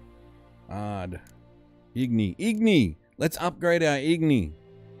 Odd. Igni. Let's upgrade our Igni.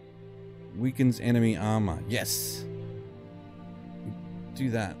 Weakens enemy armor. Yes. Do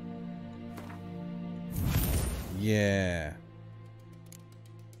that. Yeah.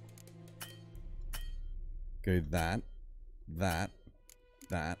 Go that.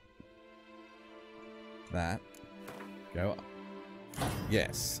 Go up.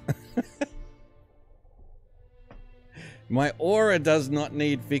 Yes. My aura does not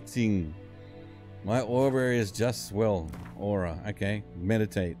need fixing. My aura is just, well, aura. Okay,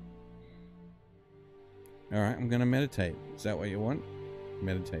 meditate. Alright, I'm gonna meditate. Is that what you want?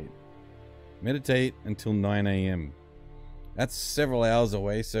 Meditate. Meditate until 9 AM. That's several hours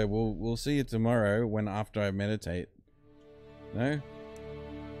away, so we'll see you tomorrow after I meditate. No?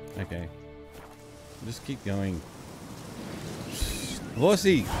 Okay. Just keep going.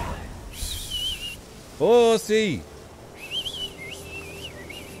 Horsey! Horsey!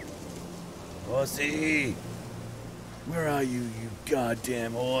 Horsey! Where are you, you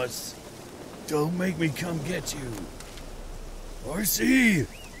goddamn horse? Don't make me come get you. Horsey!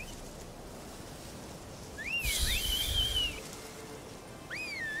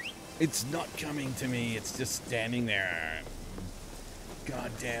 It's not coming to me, it's just standing there.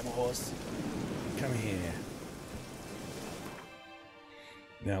 Goddamn horse. Come here.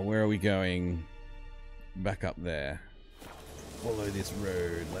 Now, where are we going? Back up there. Follow this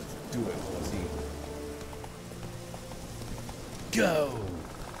road. Let's do it, horsey. Go!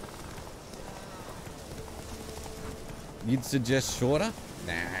 You'd suggest shorter?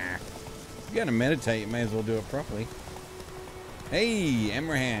 Nah. If you're gonna meditate, you may as well do it properly. Hey,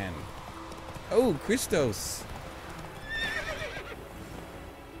 Emrahan. Oh, Christos.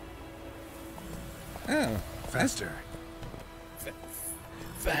 Oh. Faster.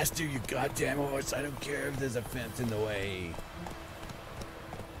 Faster, you goddamn horse. I don't care if there's a fence in the way.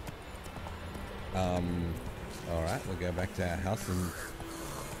 Alright, we'll go back to our house and...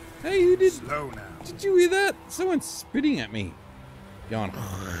 Hey, who did... Slow now. Did you hear that? Someone's spitting at me. Going...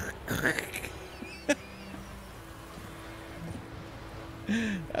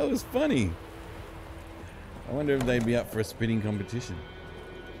 That was funny. I wonder if they'd be up for a spitting competition.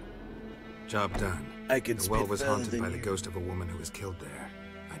 Job done. I can The well spit was further haunted than by the you. ghost of a woman who was killed there.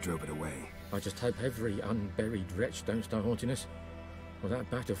 I drove it away. I just hope every unburied wretch don't start haunting us. Well,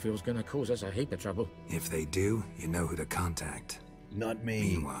 that battlefield's gonna cause us a heap of trouble. If they do, you know who to contact. Not me.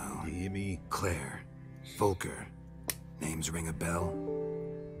 Meanwhile, You hear me? Claire, Volker. Names ring a bell?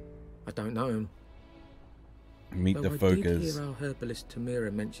 I don't know him. Meet Though the I did Fokers. hear our herbalist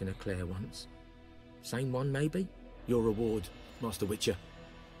Tamira mention a Claire once. Same one, maybe? Your reward, Master Witcher.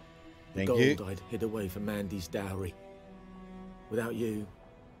 The Thank you. gold I'd hid away for Mandy's dowry. Without you,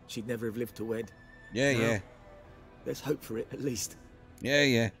 she'd never have lived to wed. Yeah, Now, yeah. Let's hope for it, at least. Yeah,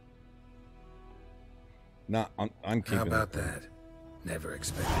 yeah. No, I'm keeping How about it. that? Never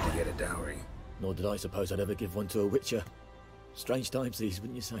expected to get a dowry. Nor did I suppose I'd ever give one to a Witcher. Strange times these,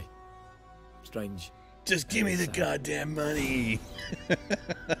 wouldn't you say? Strange. Just give me the Sad. goddamn money.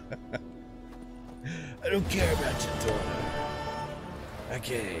 I don't care about your daughter.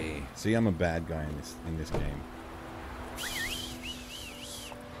 Okay. See, I'm a bad guy in this game.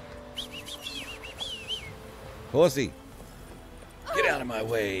 Horsey. Get out of my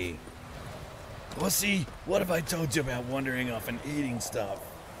way. Horsey, what have I told you about wandering off and eating stuff?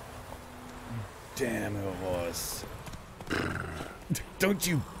 Damn horse. Don't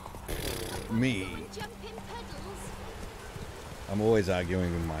you me. Jumping puddles. I'm always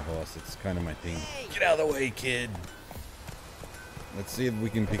arguing with my horse. It's kind of my thing. Get out of the way, kid. Let's see if we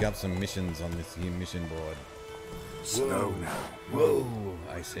can pick up some missions on this here mission board. Slow now. Whoa,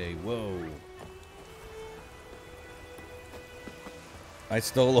 I say, whoa. I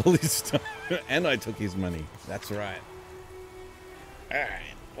stole all his stuff and I took his money. That's right. Alright,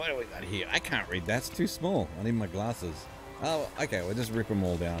 what do we got here? I can't read that. It's too small. I need my glasses. Oh, okay, we'll just rip them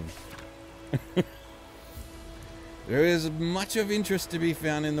all down. There is much of interest to be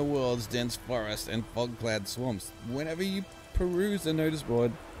found in the world's dense forest and fog-clad swamps. Whenever you peruse the notice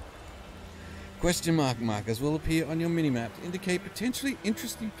board, question mark markers will appear on your minimap to indicate potentially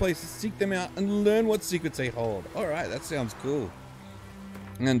interesting places. Seek them out and learn what secrets they hold. Alright, that sounds cool.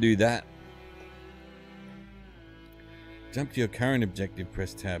 I'm gonna do that. Jump to your current objective,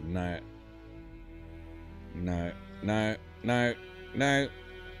 press tab. No. No. No. No. No.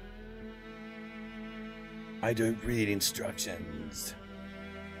 I don't read instructions.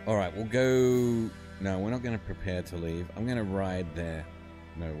 Alright, we'll go... No, we're not going to prepare to leave. I'm going to ride there.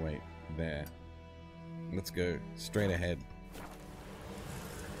 No, wait. There. Let's go. Straight ahead.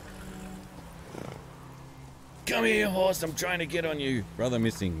 Come here, horse. I'm trying to get on you. Brother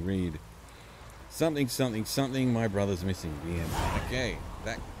missing. Read. Something, something, something. My brother's missing. The end. Okay.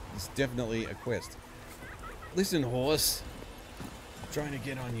 That is definitely a quest. Listen, horse. I'm trying to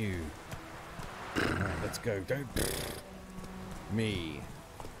get on you. Alright, let's go. Don't... Me.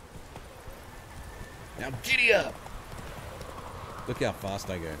 Now giddy up. Look how fast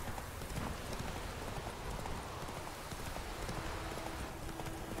I go.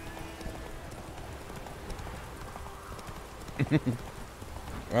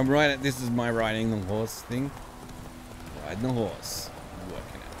 I'm right at... This is my riding the horse thing. Riding the horse.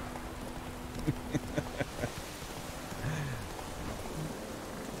 Working it.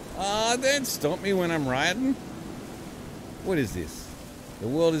 Don't stop me when I'm riding. What is this? The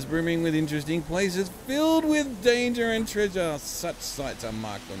world is brimming with interesting places filled with danger and treasure. Such sites are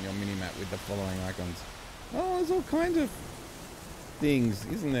marked on your minimap with the following icons. Oh, there's all kinds of things,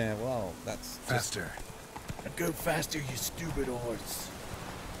 isn't there? Well, that's just... Faster. Now go faster, you stupid horse.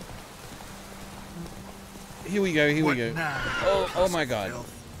 Here we go, here we go. Now? Oh my god.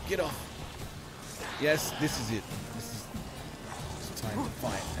 Filth. Get off. Yes, this is it. This is time to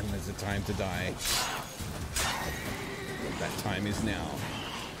fight, and there's a time to die. That time is now.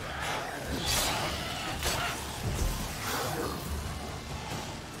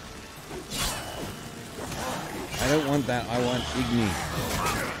 I don't want that, I want Igni.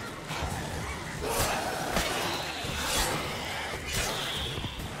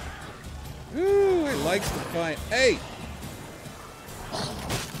 Ooh, it likes to fight. Hey!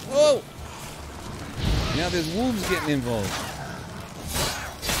 Whoa! Now there's wolves getting involved.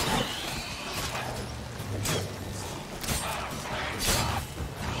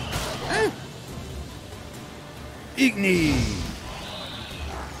 Ah! Igni!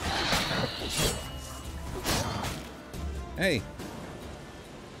 Hey.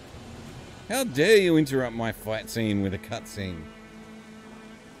 How dare you interrupt my fight scene with a cutscene?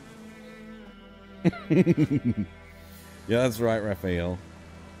 Yeah, that's right, Raphael.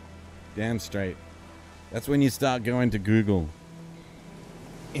 Damn straight. That's when you start going to Google.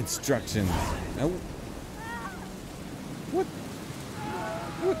 Instructions. Now,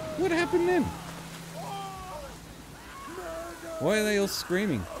 what happened then? Why are they all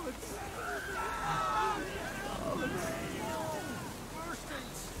screaming?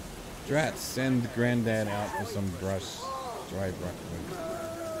 Drat, send Granddad out for some brush. Dry brush.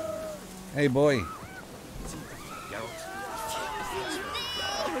 Hey, boy.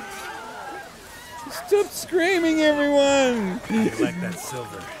 Stop screaming, everyone! You like that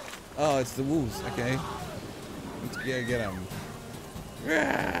silver? Oh, it's the wolves. Okay. Let's go get them.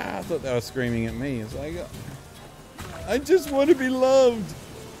 I thought they were screaming at me. It's like, I just want to be loved.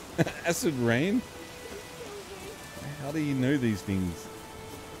 Acid rain? How do you know these things?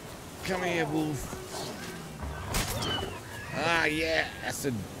 Come here, wolf. Ah, yeah.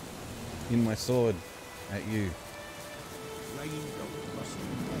 Acid in my sword at you.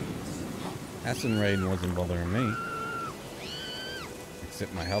 Acid rain wasn't bothering me.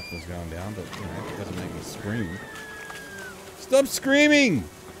 Except my health was going down, but you know, it doesn't make me scream. Stop screaming!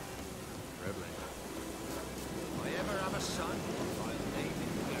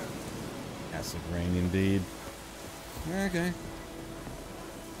 Acid rain indeed. Okay.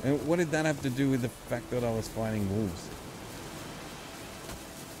 And what did that have to do with the fact that I was fighting wolves?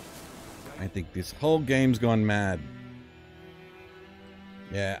 I think this whole game's gone mad.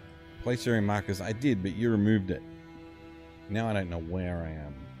 Yeah, place sharing markers. I did, but you removed it. Now I don't know where I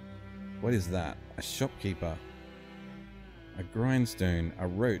am. What is that? A shopkeeper. A grindstone. A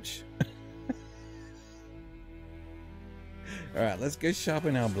roach. Alright, let's go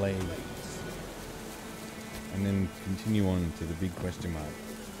sharpen our blade. And then continue on to the big question mark.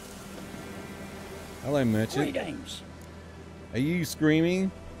 Hello, merchant. Greetings. Are you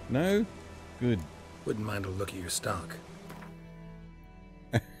screaming? No? Good. Wouldn't mind a look at your stock.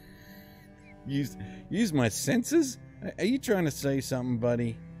 Use my senses? Are you trying to say something,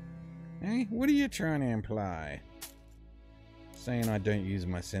 buddy? Eh? What are you trying to imply? Saying I don't use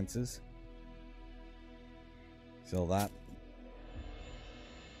my senses? Sell that.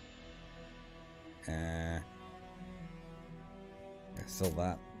 Sell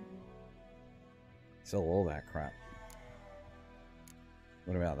that. Sell all that crap.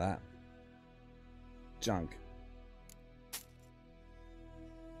 What about that? Junk.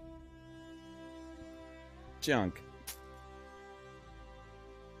 Junk.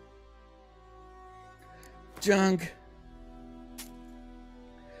 Junk.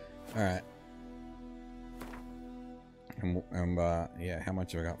 Alright. Yeah, how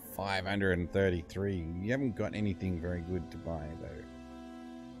much have I got? 533. You haven't got anything very good to buy, though.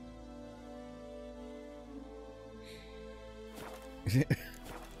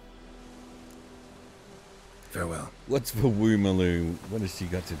 Farewell. What's for Woomaloo? What has she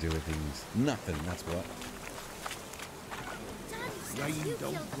got to do with things? Nothing, that's what. Rain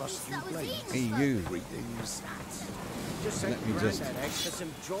don't rust you blades. Hey, you. Greetings. Let me just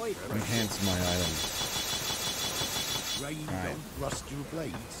enhance my item. Rain Right. don't rust your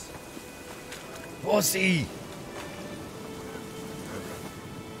blades. Bossy!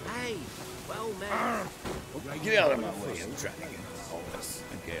 Hey, well met. Get out of my way, I'm trying to get all this.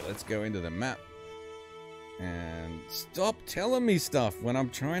 Okay, let's go into the map. And stop telling me stuff when I'm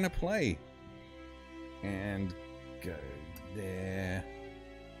trying to play. And go there.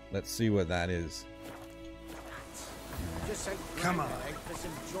 Let's see what that is. Just say Come on. for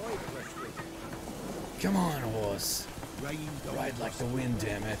some joy to rush with. Come on, horse. Rain don't Ride like rust the your wind,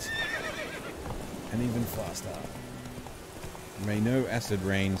 damn it. And even faster. May no acid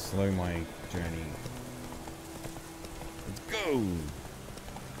rain slow my journey. Let's go!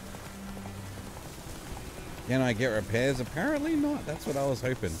 Can I get repairs? Apparently not. That's what I was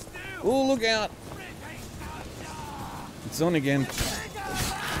hoping. Oh, look out! It's on again.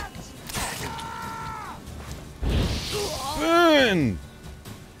 Burn!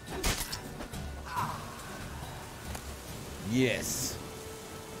 Yes.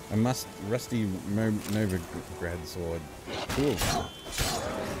 A rusty Novigrad sword. Cool.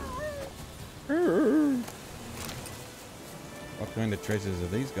 What kind of treasures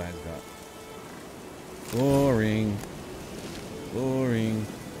have these guys got? Boring. Boring.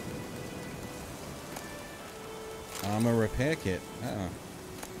 Armor repair kit. Oh.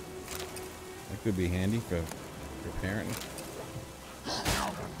 That could be handy for repairing.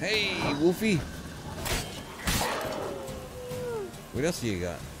 Hey, Wolfie! What else do you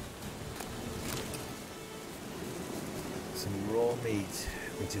got? Some raw meat,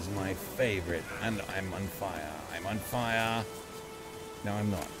 which is my favorite. And I'm on fire. I'm on fire. No, I'm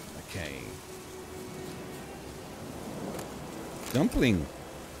not. Okay. Dumpling.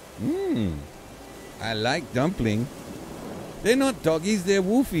 Mmm. I like dumpling. They're not doggies, they're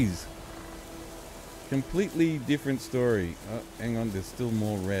wolfies. Completely different story. Oh, hang on, there's still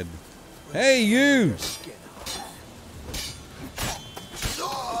more red. Hey, you!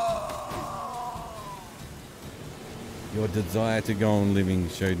 Your desire to go on living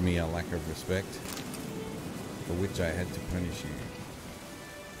showed me a lack of respect, for which I had to punish you.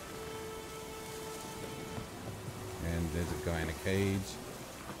 And there's a guy in a cage.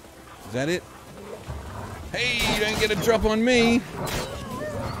 Is that it? Hey, you don't get a drop on me!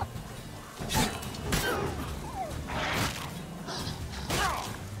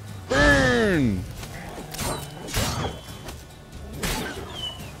 Burn!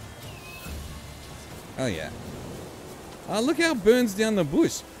 Oh yeah. Oh, look how it burns down the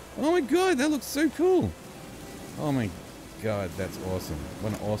bush. Oh my god, that looks so cool. Oh my god, that's awesome.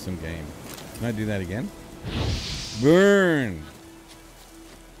 What an awesome game. Can I do that again? Burn!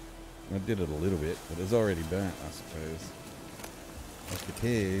 I did it a little bit, but it's already burnt, I suppose. I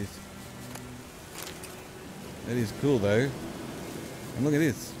suppose. That is cool though. And look at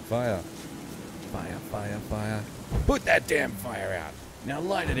this. Fire. Fire, fire, fire. Put that damn fire out. Now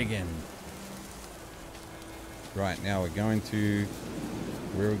light it again. Right, now we're going to...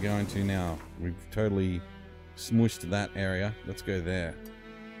 Where are we going to now? We've totally smushed that area. Let's go there.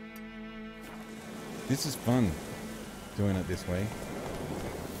 This is fun, doing it this way.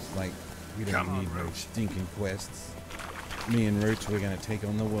 It's like, we don't Come on, need no Roach. stinking quests. Me and Roach, we're gonna take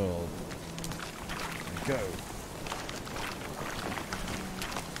on the world. Go.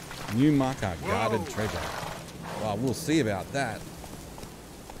 New marker, guarded treasure. Well, we'll see about that.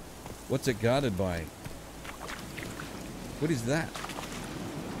 What's it guarded by? What is that?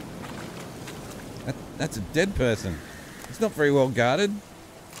 That's a dead person. It's not very well guarded.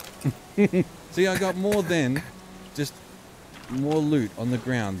 See, I got more than just more loot on the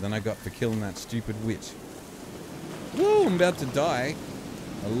ground than I got for killing that stupid witch. Woo, I'm about to die.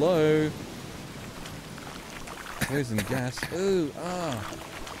 Hello. Poison gas. Ooh, ah.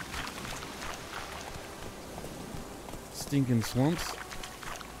 Stinking swamps.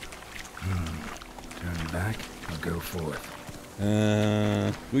 Turn back or go forth.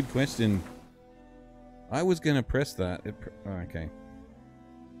 Good question. I was gonna press that. Oh, okay.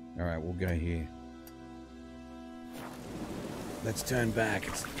 All right, we'll go here. Let's turn back.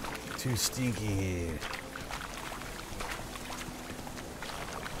 It's too stinky here.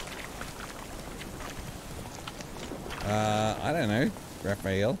 I don't know,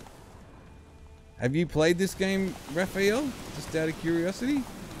 Raphael. Have you played this game, Raphael? Just out of curiosity?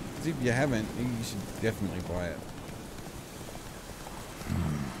 Because if you haven't, you should definitely buy it.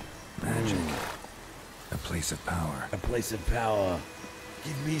 Magic. A place of power. A place of power.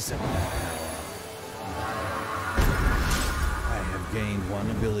 Give me some of that power. I have gained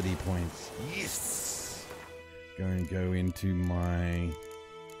 1 ability point. Yes. Going to go into my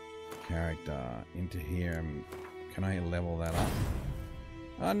character, into here. Can I level that up?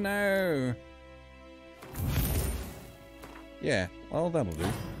 Oh no! Yeah, well that'll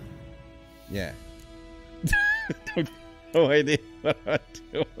do. Yeah. No idea what I'm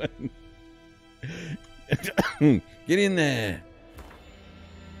doing. Get in there!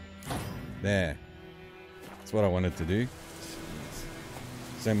 There. That's what I wanted to do.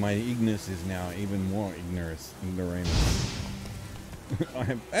 So my ignorance is now even more ignorance.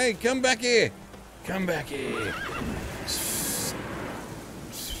 Hey, come back here! Come back here!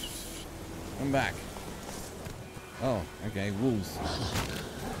 Come back. Oh, okay, wolves.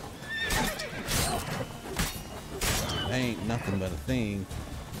 They ain't nothing but a thing.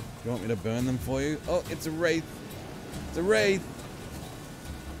 You want me to burn them for you? Oh, it's a wraith. It's a wraith.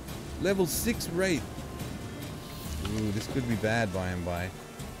 Level 6 wraith. Ooh, this could be bad by and by.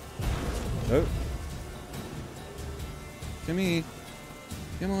 Oh. Come here.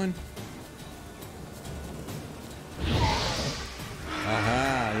 Come on.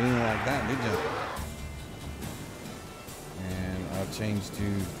 Aha, you didn't like that, did you? And I'll change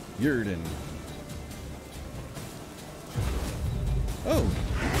to Yurden. Oh!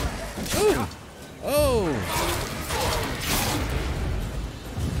 Oh! Oh!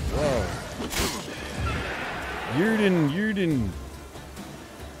 Whoa. Yurden.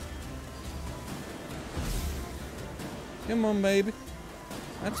 Come on, baby.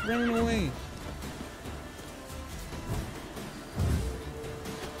 That's running away.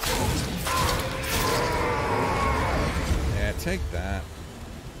 Yeah, take that.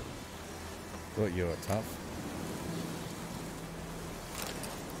 Thought you were tough.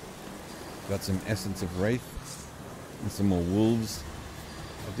 Got some essence of wraith and some more wolves.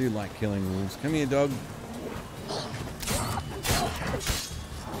 I do like killing wolves. Come here, dog.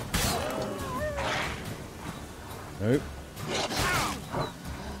 Nope.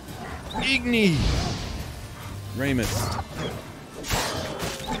 Igni! Ramus.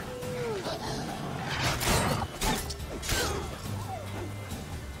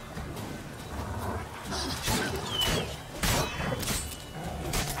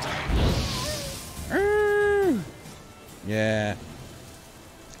 Yeah.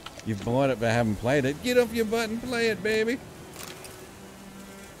 You've bought it but haven't played it. Get off your butt and play it, baby.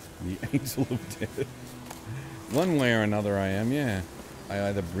 The Angel of Death. One way or another I am, yeah. I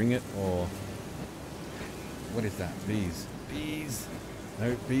either bring it or... What is that? Bees. Bees.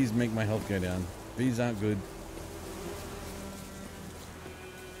 No, bees make my health go down. Bees aren't good.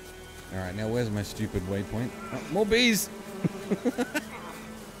 Alright, now where's my stupid waypoint? Oh, more bees!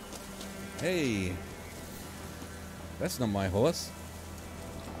 Hey. That's not my horse.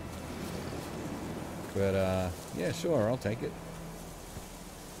 But, yeah, sure, I'll take it.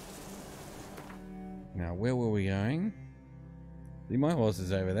 Now, where were we going? See, my horse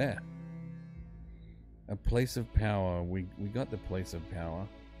is over there. A place of power. We got the place of power.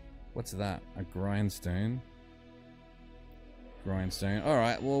 What's that? A grindstone. Grindstone.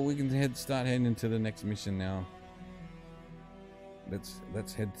 Alright, well, we can start heading into the next mission now.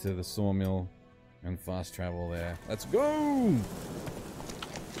 Let's head to the sawmill and fast travel there. Let's go!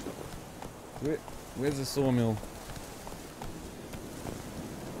 Where's the sawmill?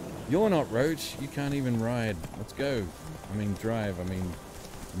 You're not Roach. You can't even ride. Let's go. I mean drive. I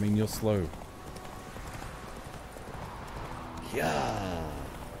mean you're slow. Yeah.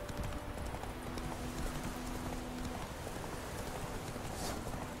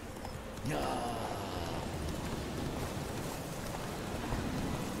 Yeah.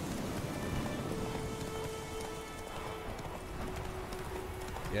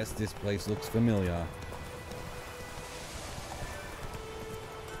 Yes, this place looks familiar.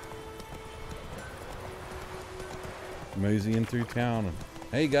 Moseying through town.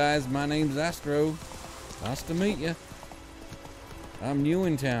 Hey guys, my name's Astro. Nice to meet you. I'm new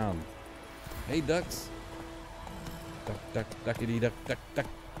in town. Hey ducks. Duck, duck, duckity, duck, duck, duck.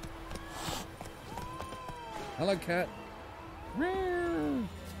 Hello, cat.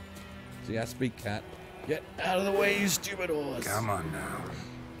 See, I speak cat. Get out of the way, you stupid horse. Come on now.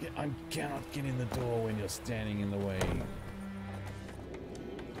 I cannot get in the door when you're standing in the way.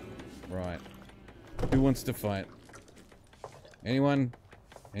 Right. Who wants to fight? Anyone?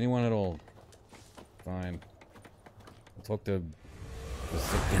 Anyone at all? Fine. I'll talk to the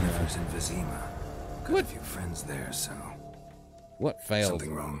sick Jennifer's in Vizima. Got What? a few friends there, so... What failed?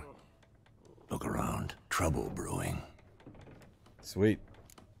 Something wrong. Look around. Trouble brewing. Sweet.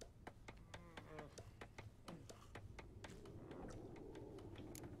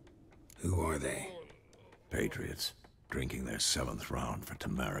 Who are they? Patriots. Drinking their 7th round for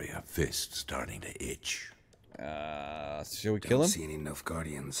Tamaria. Fist starting to itch. Shall we kill Don't him? see any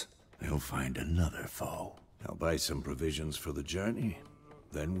Nilfgaardians. They'll find another foe. I'll buy some provisions for the journey.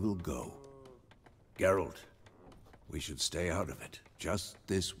 Then we'll go. Geralt, we should stay out of it. Just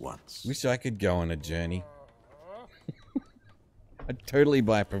this once. Wish I could go on a journey. I'd totally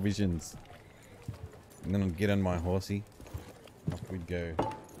buy provisions. And then I'd get on my horsey. Off we'd go.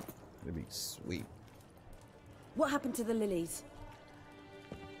 That'd be sweet. What happened to the lilies?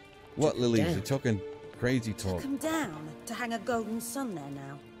 What lilies? down. You're talking crazy talk. Come down to hang a golden sun there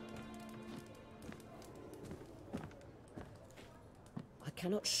now. I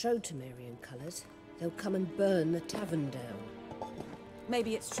cannot show Temerian colours. They'll come and burn the tavern down.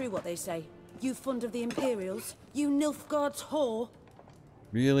 Maybe it's true what they say. You fond of the Imperials? You Nilfgaard's whore?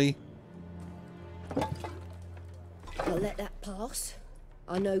 Really? I'll let that pass.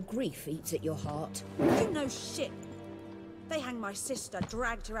 I know grief eats at your heart. You know shit. They hang my sister,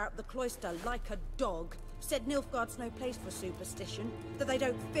 dragged her out the cloister like a dog. Said Nilfgaard's no place for superstition, that they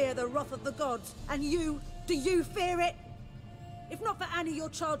don't fear the wrath of the gods. And you, do you fear it? If not for Annie, your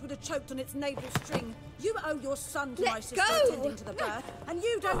child would have choked on its navel string. You owe your son to Let my sister go! attending to the birth, and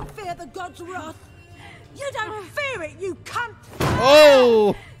you don't fear the gods' wrath. You don't fear it, you cunt!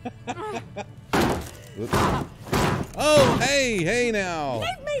 Oh! Oh, hey now!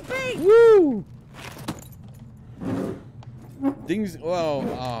 Leave me be! Woo! Things,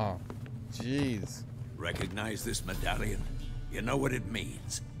 well, jeez. Recognize this medallion? You know what it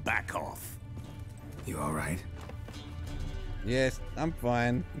means. Back off. You alright? Yes, I'm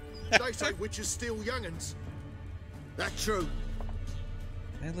fine. They say witches steal young'uns. That true.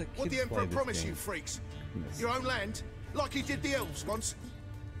 Hey, look, What the kids play Emperor this promise game. you freaks? Goodness. Your own land? Like he did the elves once?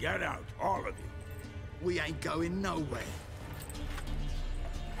 Get out, all of you. We ain't going nowhere.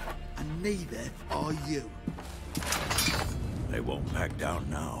 And neither are you. They won't back down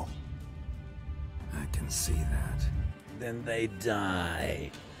now. I can see that. Then they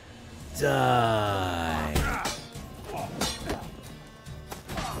die. Die.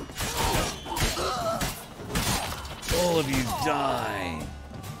 All of you die.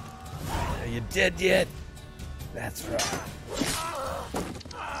 Are you dead yet? That's right.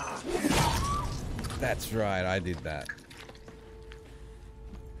 That's right, I did that.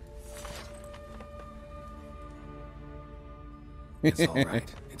 It's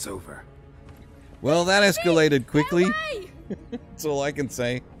alright. It's over. Well, that escalated quickly. That's all I can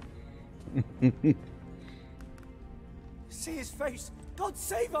say. See his face! God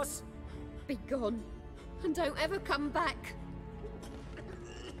save us! Be gone, and don't ever come back.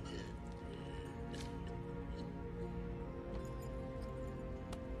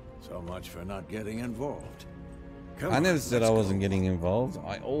 So much for not getting involved. Come I on, never said I let's wasn't go. getting involved.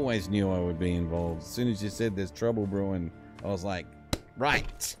 I always knew I would be involved. As soon as you said there's trouble brewing, I was like,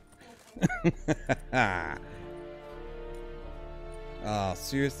 right. Ah,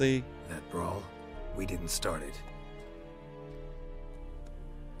 seriously? That brawl, we didn't start it.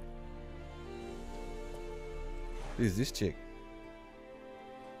 Who's this chick?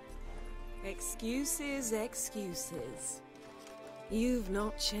 Excuses, excuses. You've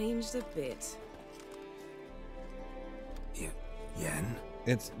not changed a bit. Yen?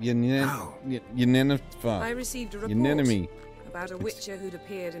 It's I Yennefer. received a report Yenenemy. about a witcher who'd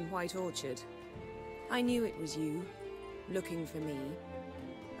appeared in White Orchard. I knew it was you, looking for me.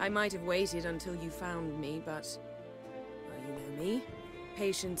 I might have waited until you found me, but... well, you know me.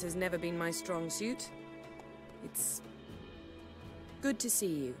 Patience has never been my strong suit. It's... good to see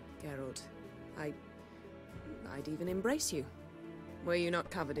you, Geralt. I'd even embrace you. Were you not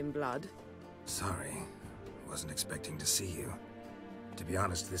covered in blood? Sorry. Wasn't expecting to see you. To be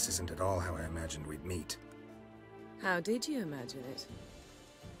honest, this isn't at all how I imagined we'd meet. How did you imagine it?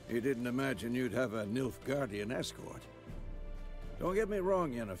 You didn't imagine you'd have a Nilfgaardian escort. Don't get me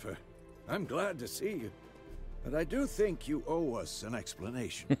wrong, Yennefer. I'm glad to see you. But I do think you owe us an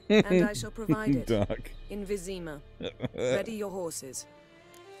explanation. And I shall provide it. Dark. In Vizima. Ready your horses.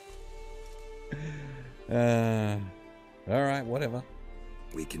 Alright, whatever.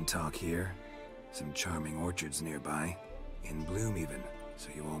 We can talk here. Some charming orchards nearby. In bloom even, so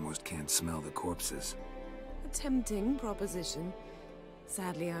you almost can't smell the corpses. A tempting proposition.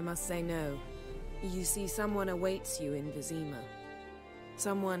 Sadly, I must say no. You see, someone awaits you in Vizima.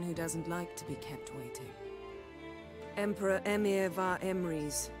 Someone who doesn't like to be kept waiting. Emperor Emir var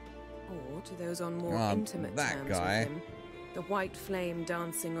Emrys. Or, to those on more intimate that terms guy. with him, the white flame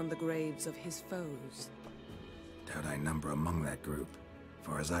dancing on the graves of his foes. Doubt I number among that group.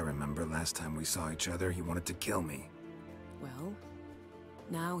 Far as I remember, last time we saw each other, he wanted to kill me. Well,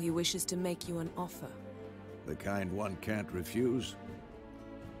 now he wishes to make you an offer. The kind one can't refuse.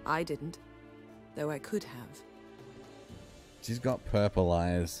 I didn't, though I could have. She's got purple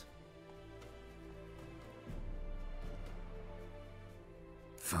eyes.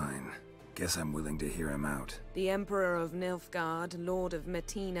 Fine. Guess I'm willing to hear him out. The Emperor of Nilfgaard, Lord of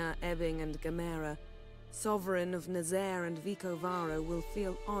Metina, Ebbing, and Gamera, Sovereign of Nazaire and Vicovaro will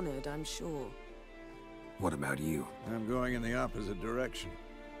feel honored, I'm sure. What about you? I'm going in the opposite direction.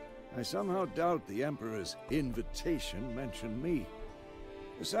 I somehow doubt the Emperor's invitation mentioned me.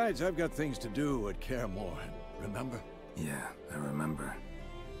 Besides, I've got things to do at Kaer Morhen, remember? Yeah, I remember.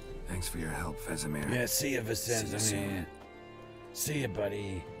 Thanks for your help, Vesemir. Yeah, see you, See you soon. Vesemir. See you,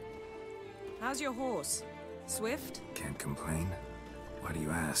 buddy. How's your horse? Swift? Can't complain. Why do you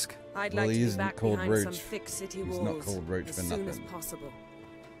ask? I'd Well, like he to be isn't back called behind Roach. some thick city He's walls not called Roach as for soon nothing. as possible.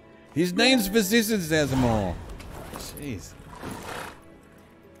 His name's Vesemir. Jeez.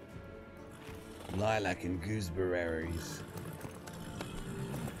 Lilac and gooseberries.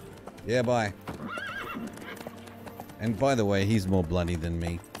 Yeah, bye. And by the way, he's more bloody than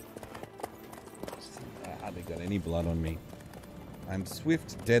me. I hardly got any blood on me. I'm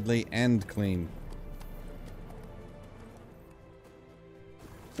swift, deadly, and clean.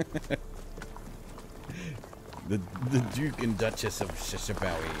 the Duke and Duchess of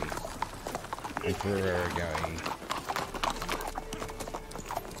Shishabawi. Emperor Aragawi.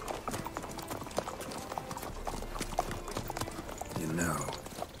 You know,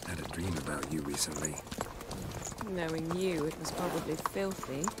 I had a dream about you recently. Knowing you, it was probably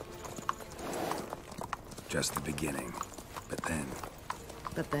filthy. Just the beginning. But then...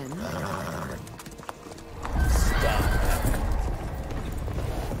 But then...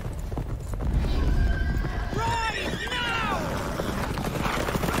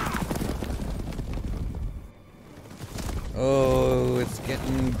 Oh, it's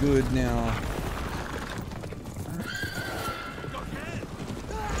getting good now.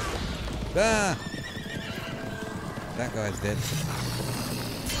 Ah! That guy's dead.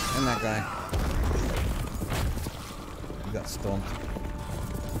 And that guy. He got stomped.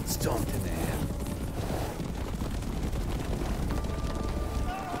 Stomped in the head.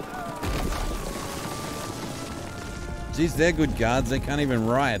 Jeez, they're good guards. They can't even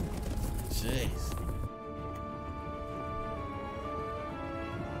ride. Jeez.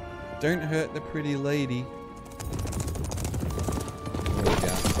 Don't hurt the pretty lady. There we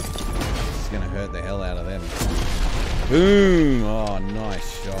go. It's gonna hurt the hell out of them. Boom! Oh,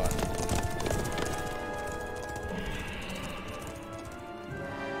 nice shot. Talk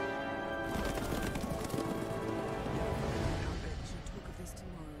of this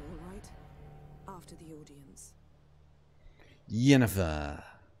tomorrow, all right? After the audience. Yennefer.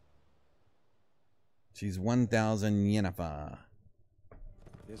 She's 1,000 Yennefer.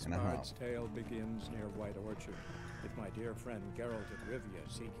 This and a half. bard's tale begins near White Orchard, with my dear friend Geralt of Rivia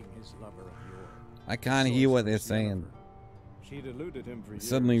seeking his lover of yore. I can't hear what they're saying. She'd eluded him for years.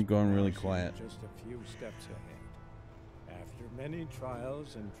 Suddenly but gone now really she was quiet. Just a few steps ahead. After many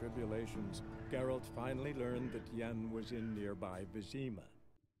trials and tribulations, Geralt finally learned that Yen was in nearby Vizima.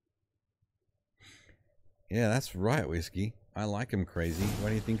 Yeah, that's right, Whiskey. I like him crazy. Why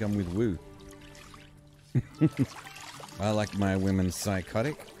do you think I'm with Wu? I like my women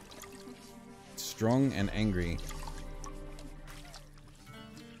psychotic, strong, and angry.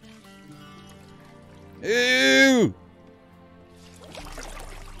 Ew!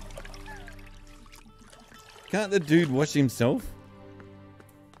 Can't the dude wash himself?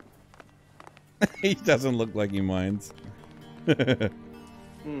 He doesn't look like he minds. It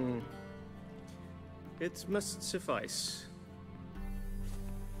must suffice.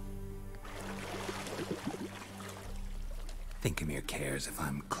 Thinkemere cares if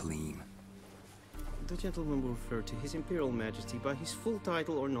I'm clean. The gentleman will refer to His Imperial Majesty by his full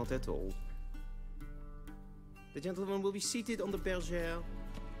title or not at all. The gentleman will be seated on the bergère.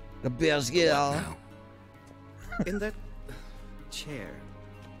 The bergère. In that chair.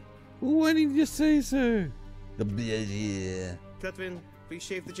 Why didn't you say so? The bergère. Cletwin, please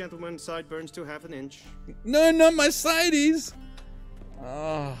shave the gentleman's sideburns to half an inch. No, not my sideys.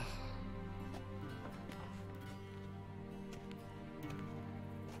 Oh.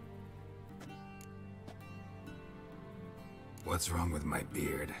 What's wrong with my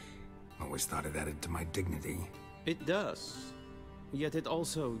beard? Always thought it added to my dignity. It does. Yet it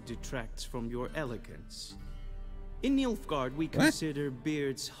also detracts from your elegance. In Nilfgaard, we consider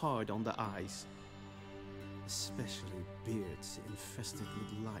beards hard on the eyes. Especially beards infested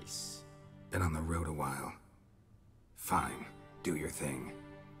with lice. Been on the road a while. Fine, do your thing.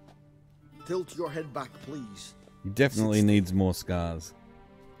 Tilt your head back, please. He definitely needs more scars.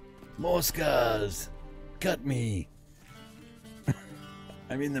 More scars. Cut me.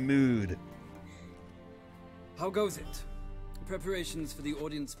 I'm in the mood. How goes it? Preparations for the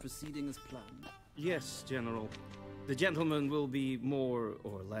audience proceeding as planned? Yes, General. The gentleman will be more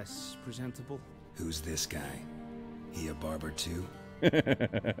or less presentable. Who's this guy? He a barber too?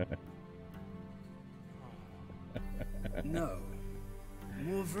 No.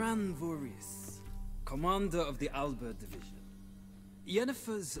 Morvran Voris, commander of the Albert Division.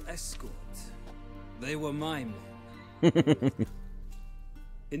 Yennefer's escort. They were my men.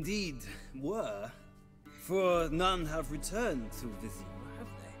 Indeed, were. For none have returned to Vizima, have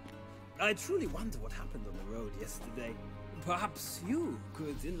they? I truly wonder what happened on the road yesterday. Perhaps you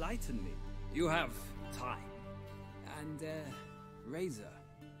could enlighten me. You have time. And razor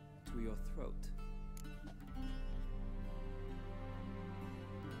to your throat.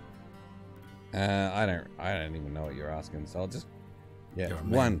 I don't even know what you're asking, so I'll just... Yeah, Your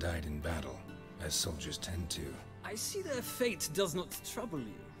men one. died in battle, as soldiers tend to. I see their fate does not trouble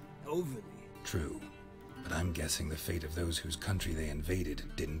you overly. True, but I'm guessing the fate of those whose country they invaded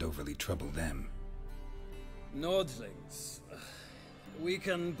didn't overly trouble them. Nordlings. We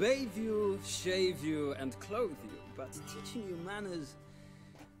can bathe you, shave you, and clothe you, but teaching you manners,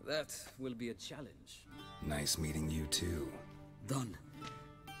 that will be a challenge. Nice meeting you too. Done.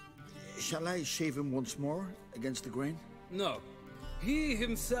 Shall I shave him once more, against the grain? No. He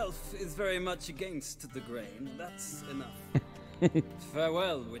himself is very much against the grain. That's enough.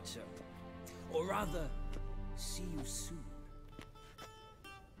 Farewell, Witcher. Or rather, see you soon.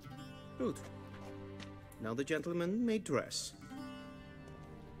 Good. Now the gentleman may dress.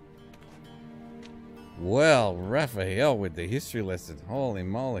 Well, Raphael with the history lesson. Holy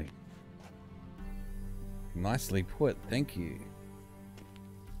moly. Nicely put, thank you.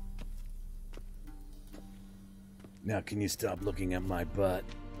 Now can you stop looking at my butt?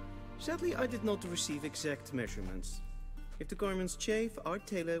 Sadly, I did not receive exact measurements. If the garments chafe, our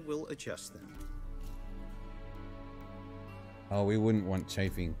tailor will adjust them. Oh, we wouldn't want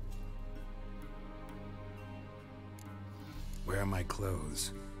chafing. Where are my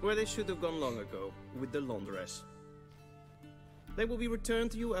clothes? Where they should have gone long ago, with the laundress. They will be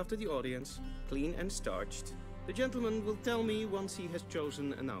returned to you after the audience, clean and starched. The gentleman will tell me once he has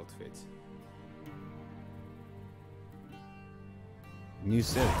chosen an outfit. New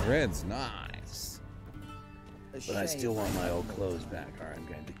set of threads, nice. But I still want my old clothes back, or I'm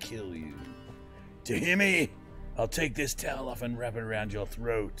going to kill you. To hear me? I'll take this towel off and wrap it around your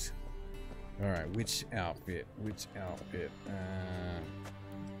throat. Alright, which outfit? Which outfit?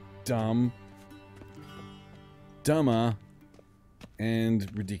 Dumb. Dumber.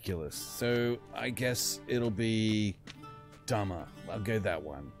 And ridiculous. So, I guess it'll be dumber. I'll go that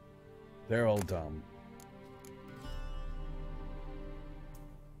one. They're all dumb.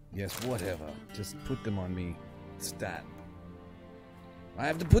 Yes, whatever. Just put them on me. Stat. I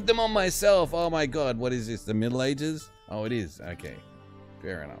have to put them on myself. Oh my god, what is this? The Middle Ages? Oh, it is. Okay.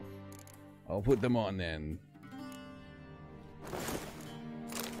 Fair enough. I'll put them on then.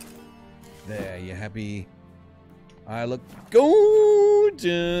 There, you happy? I look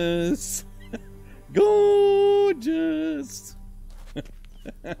gorgeous. Gorgeous.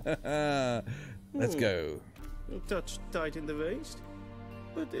 Let's go. A touch tight in the waist,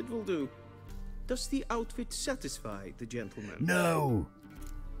 but it will do. Does the outfit satisfy the gentleman? No!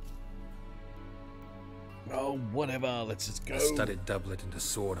 Oh, whatever, let's just go. A studded doublet and a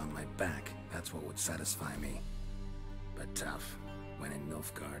sword on my back, that's what would satisfy me. But tough, when in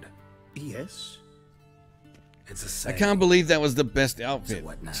Nilfgaard. Yes? It's a I say. can't believe that was the best outfit. So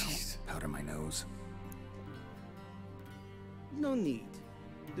what now? Powder my nose? No need.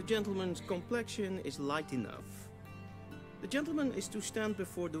 The gentleman's complexion is light enough. The gentleman is to stand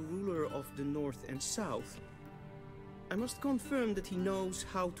before the ruler of the North and South. I must confirm that he knows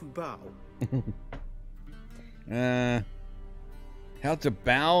how to bow. How to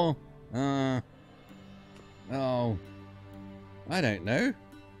bow? Oh, I don't know.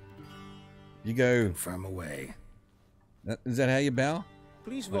 You go. Confirm away. Is that how you bow?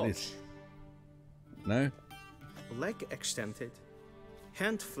 Please What watch. is- No? Leg extended,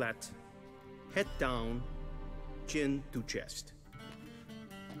 hand flat, head down, chin to chest.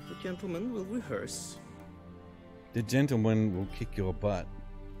 The gentleman will rehearse. The gentleman will kick your butt.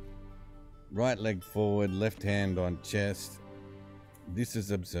 Right leg forward, left hand on chest. This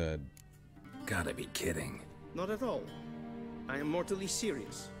is absurd. Gotta be kidding. Not at all. I am mortally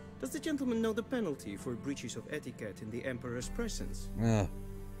serious. Does the gentleman know the penalty for breaches of etiquette in the Emperor's presence? Ah.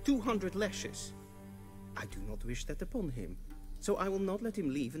 200 lashes. I do not wish that upon him, so I will not let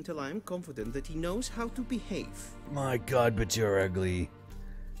him leave until I am confident that he knows how to behave. My God, but you're ugly.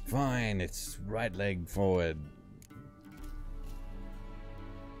 Fine, it's right leg forward.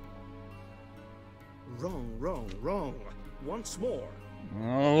 Wrong, wrong, wrong. Once more.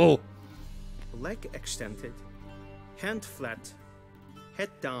 Oh. Leg extended, hand flat, head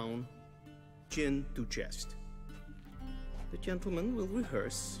down, chin to chest. The gentleman will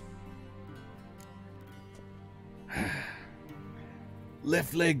rehearse.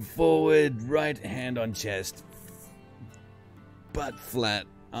 Left leg forward, right hand on chest. Butt flat,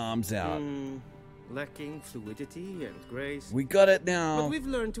 arms out. Lacking fluidity and grace. We got it now. But we've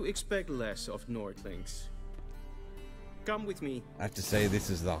learned to expect less of Nordlings. Come with me. I have to say, this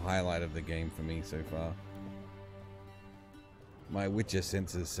is the highlight of the game for me so far. My Witcher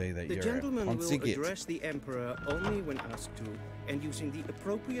senses say that The you're gentleman a will ponsigit. address the Emperor only when asked to, and using the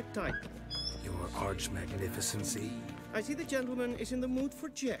appropriate title. Your arch magnificency. I see the gentleman is in the mood for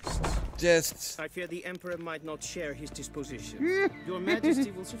jests. Jests. I fear the Emperor might not share his disposition. Your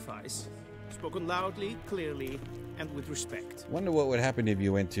Majesty will suffice. Spoken loudly, clearly, and with respect. Wonder what would happen if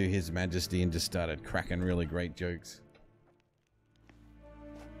you went to His Majesty and just started cracking really great jokes.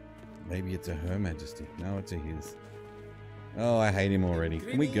 Maybe it's a Her Majesty. No, it's a his. Oh, I hate him already.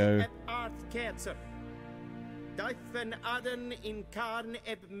 Can we go?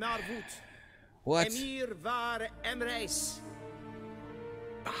 What? Emir var Emreis.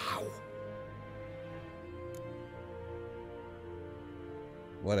 Bow.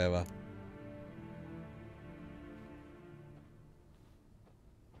 Whatever.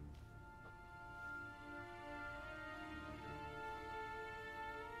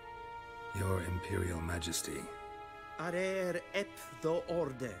 Your Imperial Majesty. Arer ep do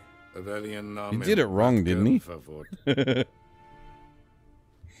orde. He did it wrong, didn't he?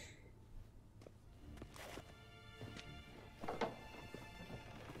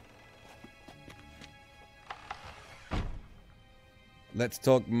 Let's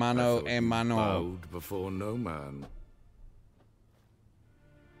talk mano a mano. Bowed before no man.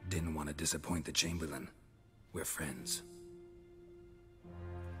 Didn't want to disappoint the Chamberlain. We're friends.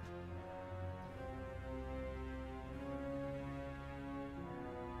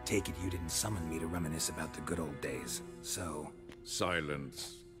 Take it you didn't summon me to reminisce about the good old days, so...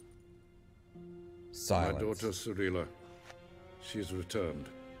 Silence. Silence. My daughter Cirilla, she's returned.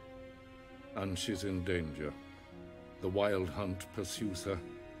 And she's in danger. The Wild Hunt pursues her.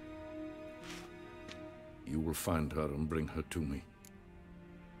 You will find her and bring her to me.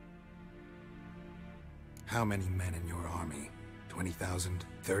 How many men in your army? 20,000?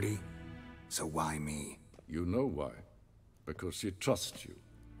 30? So why me? You know why. Because she trusts you.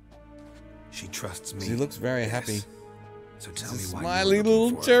 She trusts me. She looks very yes. happy. So tell She's me a why smiley you're little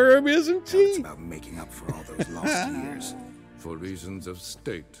looking for cherub, her. isn't Now she? it's about making up for all those lost years. For reasons of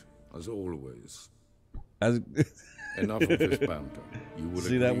state, as always. As Enough of this banter. You will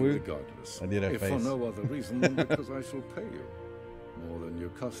See agree that word? regardless. I did her if for face. no other reason than because I shall pay you more than you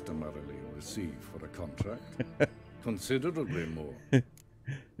customarily receive for a contract. Considerably more. It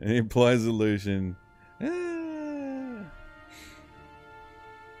implies illusion. I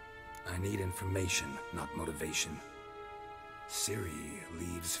need information, not motivation. Ciri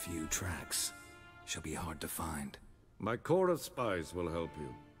leaves few tracks. She'll be hard to find. My corps of spies will help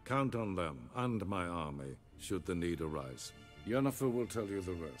you. Count on them and my army. should the need arise. Yennefer will tell you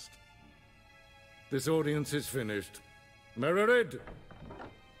the rest. This audience is finished. Mererid!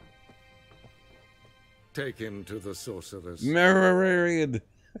 Take him to the sorceress. Mererid!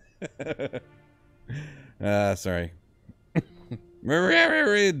 Sorry.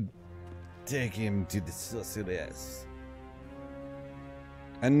 Mererid! Take him to the sorceress.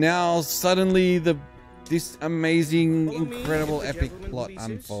 And now suddenly this amazing, incredible, epic plot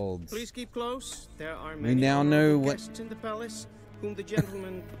unfolds. Please keep close. There are We many now know what guests in the palace whom the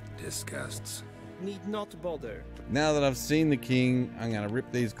gentleman disgusts need not bother. Now that I've seen the king, I'm gonna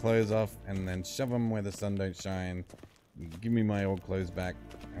rip these clothes off and then shove them where the sun don't shine. Give me my old clothes back,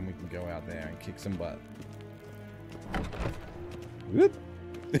 and we can go out there and kick some butt. Whoop!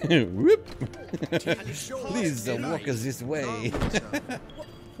 Whoop! Please walk us this way.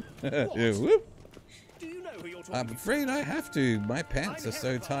 Whoop! I'm afraid I have to. My pants are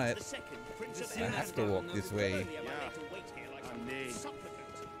so tight. I have to walk this way.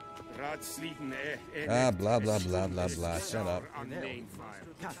 Blah, blah, blah, blah, blah. Shut up.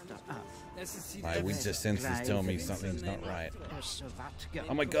 My winter senses tell me something's not right.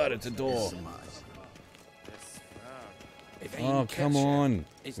 Oh my god, it's a door. Oh, come on.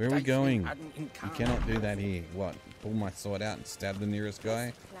 Where are we going? You cannot do that here. What? Pull my sword out and stab the nearest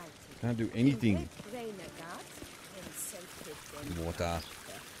guy? Can't do anything. Water.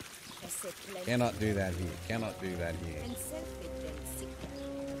 Cannot do that here. Cannot do that here.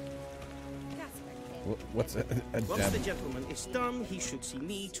 What's a Once jab? the gentleman is done, he should see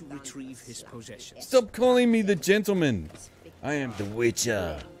me to retrieve his possessions. Stop calling me the gentleman. I am the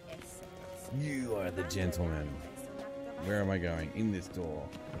Witcher. You are the gentleman. Where am I going? In this door.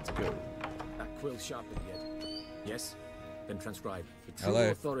 Let's go. That quill sharpened yet? Yes? Then transcribe. The true Hello.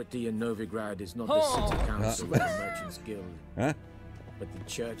 authority in Novigrad is not the city council or the merchants guild, Huh? but the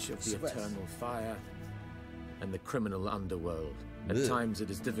church of the eternal fire and the criminal underworld. At Ugh. times it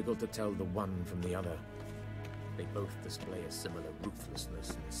is difficult to tell the one from the other. They both display a similar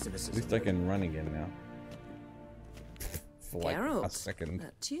ruthlessness and At cynicism. least I can run again now. For like a Geralt, second.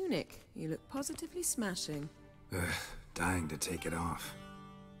 that tunic, you look positively smashing. Dying to take it off.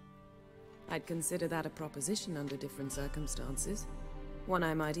 I'd consider that a proposition under different circumstances. One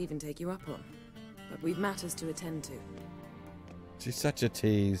I might even take you up on. But we've matters to attend to. She's such a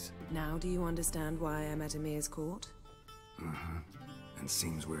tease. Now do you understand why I'm at Emir's court? And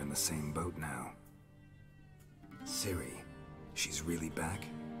seems we're in the same boat now. Ciri, she's really back?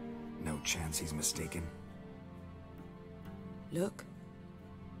 No chance he's mistaken? Look,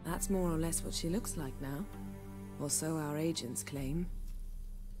 that's more or less what she looks like now. Or so our agents claim.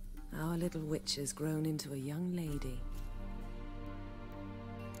 Our little witch has grown into a young lady.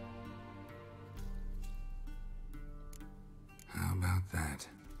 How about that?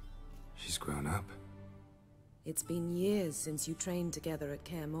 She's grown up? It's been years since you trained together at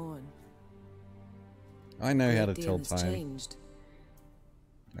Kaer Morhen. I know how to Great deal tell has time. changed.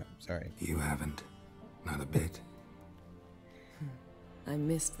 No, sorry. You haven't? Not a bit? I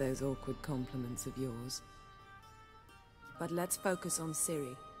missed those awkward compliments of yours. But let's focus on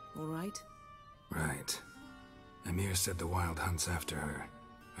Ciri, all right? Right. Emir said the Wild Hunt's after her.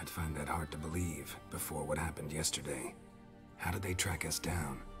 I'd find that hard to believe before what happened yesterday. How did they track us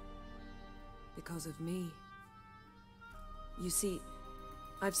down? Because of me. You see,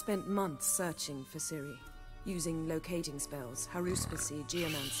 I've spent months searching for Ciri, using locating spells, haruspicy,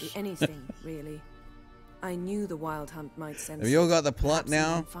 geomancy, anything, really. I knew the Wild Hunt might sense Have you all it, got the plot perhaps even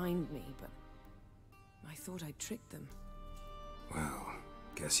now? find me, but I thought I'd tricked them. Well,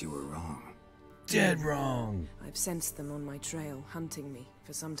 guess you were wrong. Dead wrong. I've sensed them on my trail, hunting me,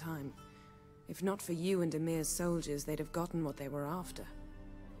 for some time. If not for you and Emir's soldiers, they'd have gotten what they were after.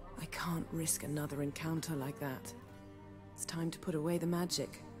 I can't risk another encounter like that. It's time to put away the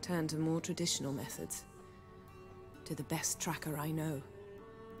magic, turn to more traditional methods. To the best tracker I know.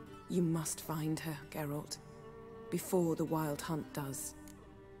 You must find her, Geralt. Before the Wild Hunt does.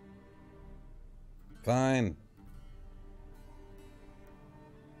 Fine.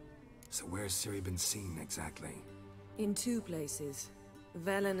 So where's Ciri been seen exactly? In two places.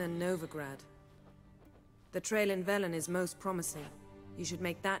 Velen and Novigrad. The trail in Velen is most promising. You should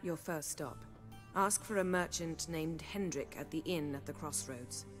make that your first stop. Ask for a merchant named Hendrik at the inn at the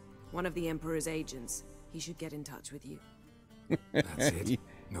crossroads. One of the Emperor's agents. He should get in touch with you. That's it?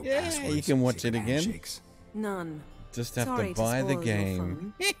 No Yeah, passwords, you can watch it secret again. handshakes? None. Just have Sorry to buy the spoil your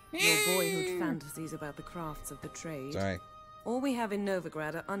game. fun. Your boyhood fantasies about the crafts of the trade. Sorry. All we have in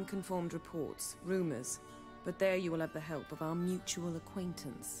Novigrad are unconformed reports, rumors. But there you will have the help of our mutual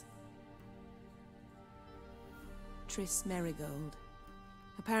acquaintance. Triss Merigold.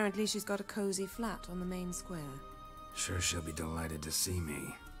 Apparently she's got a cozy flat on the main square. Sure she'll be delighted to see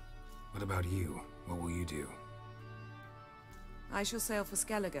me. What about you? What will you do? I shall sail for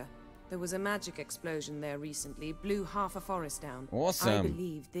Skellige. There was a magic explosion there recently, blew half a forest down. Awesome. I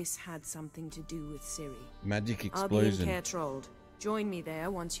believe this had something to do with Ciri. Magic I'll be in explosion. Caer Trold. Join me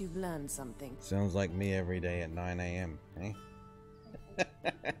there once you've learned something. Sounds like me every day at 9 a.m. Eh?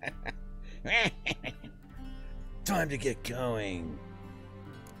 Time to get going.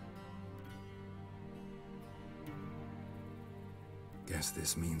 Guess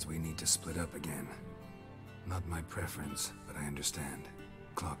this means we need to split up again. Not my preference, but I understand.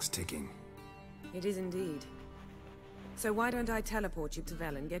 Clock's ticking. It is indeed. So why don't I teleport you to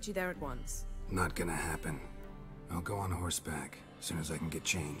Vel and get you there at once? Not gonna happen. I'll go on horseback as soon as I can get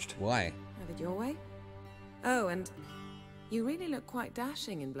changed. Why? Have it your way? Oh, and you really look quite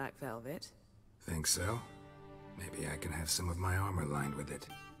dashing in black velvet. Think so? Maybe I can have some of my armor lined with it.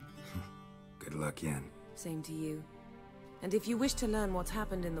 Good luck, Yen. Same to you. And if you wish to learn what's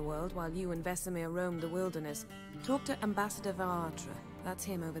happened in the world while you and Vesemir roamed the wilderness, talk to Ambassador Varatra. That's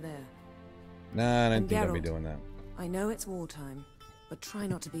him over there. Nah, I don't And think I'll be Geralt, doing that. I know it's wartime, but try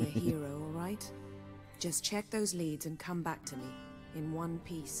not to be a hero, all right? Just check those leads and come back to me, in one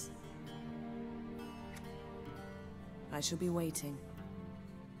piece. I shall be waiting.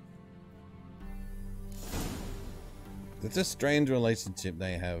 It's a strange relationship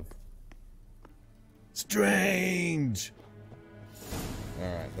they have. Strange!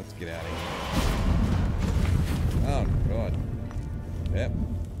 Alright, let's get out of here. Oh, God. Yep.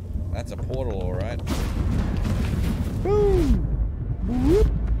 That's a portal, alright. Boom! Whoop!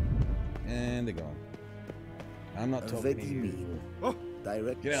 And they're gone. I'm not talking to you. Oh,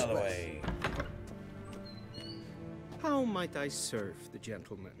 direct Get out of the express. way. How might I serve the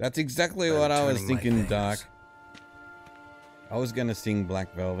gentleman? That's exactly what I was thinking, Dark. I was gonna sing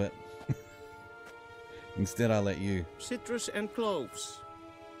Black Velvet. Instead, I let you. Citrus and cloves.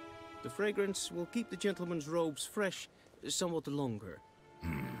 The fragrance will keep the gentleman's robes fresh somewhat longer.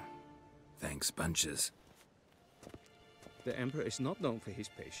 Thanks, bunches. The Emperor is not known for his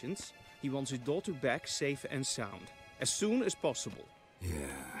patience. He wants his daughter back safe and sound, as soon as possible.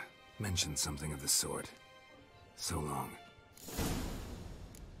 Yeah, mentioned something of the sort. So long.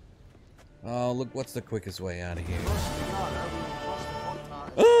 Oh, look, what's the quickest way out of here?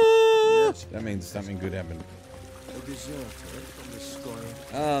 Oh! That means something good happened. A deserter from the square.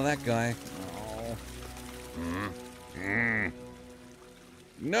 Oh, that guy. Oh.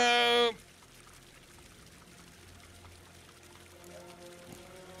 No!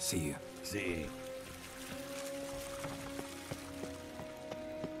 See you. See.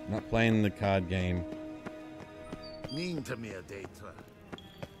 Not playing the card game. Ning to me a data.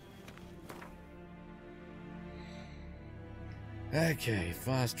 Okay,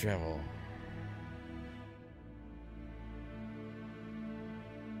 fast travel.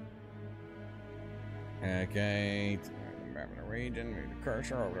 Okay, map of the region, move the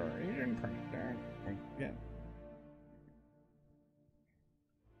cursor over the region, press down again.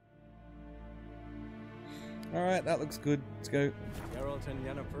 Alright, that looks good. Let's go. Geralt and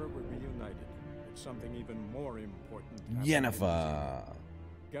Yennefer were reunited, but something even more important happened. Yennefer.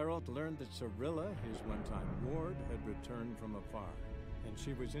 Geralt learned that Cirilla, his one-time ward, had returned from afar, and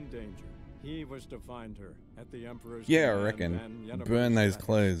she was in danger. He was to find her at the Emperor's Yeah, I command reckon. and Yennefer's Burn those status.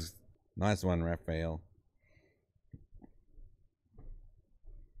 clothes. Nice one, Raphael.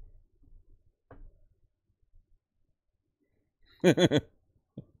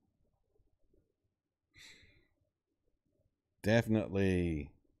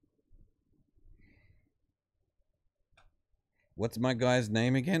 Definitely. What's my guy's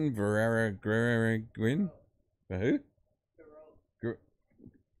name again? Guerrero Gwyn? For who?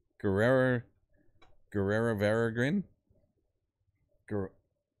 Guerrero Varagrin?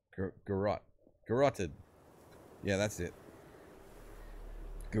 Garroted. Yeah, that's it.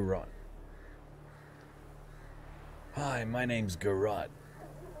 Garrot. Hi, my name's Garrot.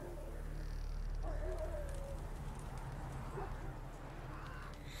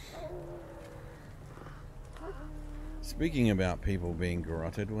 Speaking about people being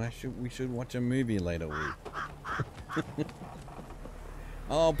garroted, we should watch a movie later week.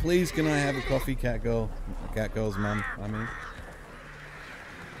 Oh, please, can I have a coffee, cat girl? Cat girl's mum, I mean.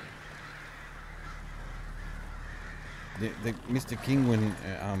 The Mr. Kingwin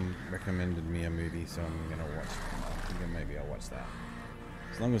recommended me a movie, so I'm gonna watch. I think maybe I'll watch that.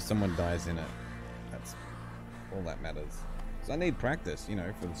 As long as someone dies in it, that's all that matters. So I need practice, you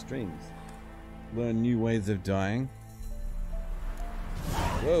know, for the streams. Learn new ways of dying.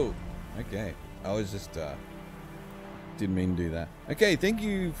 Whoa. Okay. I was just Didn't mean to do that. Okay, thank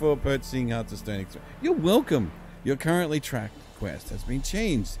you for purchasing Hearts of Stone. You're welcome. Your currently tracked quest has been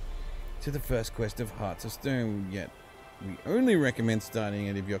changed to the first quest of Hearts of Stone, yet we only recommend starting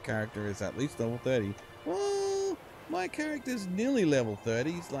it if your character is at least level 30. Well, my character's nearly level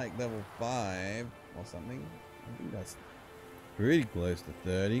 30. He's like level 5 or something. I think that's pretty close to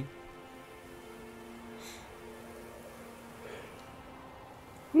 30.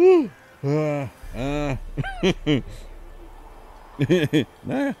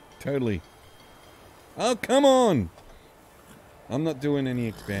 No, totally. Oh, come on! I'm not doing any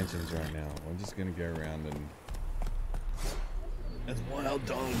expansions right now. I'm just gonna go around and... There's wild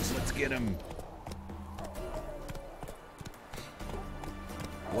dogs, let's get them!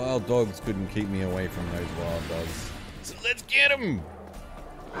 Wild dogs couldn't keep me away from those wild dogs. So let's get them!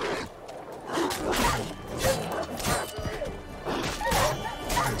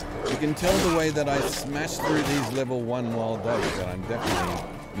 You can tell the way that I smash through these level 1 wild dogs that I'm definitely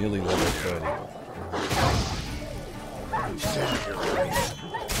nearly level 30.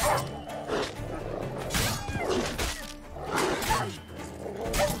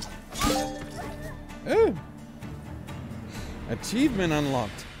 Oh! Achievement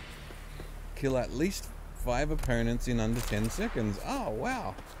unlocked. Kill at least 5 opponents in under 10 seconds. Oh,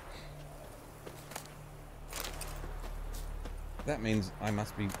 wow. That means I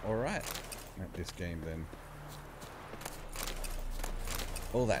must be alright at this game then.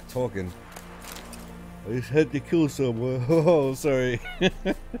 All that talking. I just had to kill someone. Oh, sorry.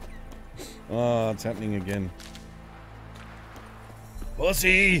 Oh, it's happening again.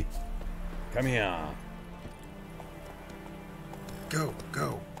 Pussy! Come here. Go,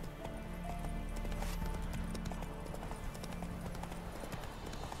 go.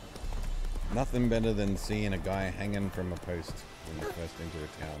 Nothing better than seeing a guy hanging from a post when you first enter a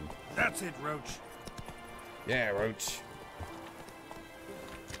town. That's it, Roach. Yeah, Roach.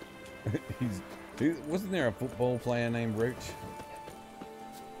 Wasn't there a football player named Roach?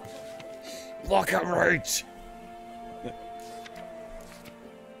 Lock up, Roach!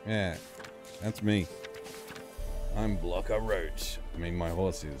 Yeah, that's me. I'm Blocker Roach. I mean, my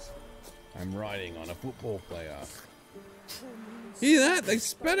horse is. I'm riding on a football player. Hear that? They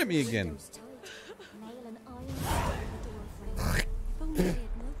spat at me again.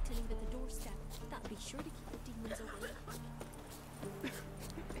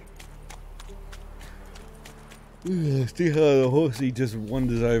 See how the horsey just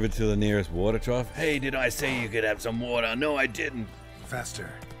wanders over to the nearest water trough? Hey, did I say you could have some water? No, I didn't. Faster.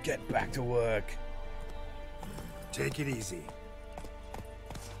 Get back to work. Take it easy.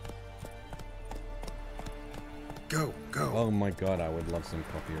 Go, go. Oh my god, I would love some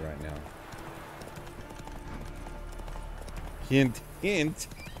coffee right now. Hint, hint.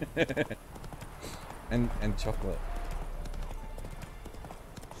 and chocolate.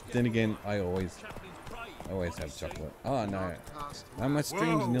 Then again, I always have chocolate. Oh no. No, my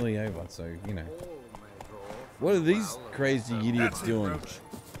stream's nearly over, so you know. What are these crazy idiots doing?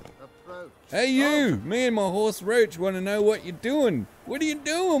 Hey you! Me and my horse Roach want to know what you're doing. What are you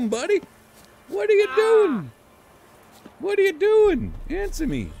doing, buddy? What are you doing? What are you doing? Answer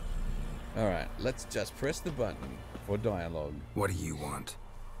me. Alright, let's just press the button for dialogue. What do you want?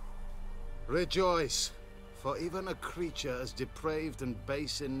 Rejoice, for even a creature as depraved and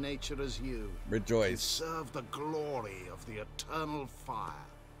base in nature as you Rejoice. can serve the glory of the eternal fire.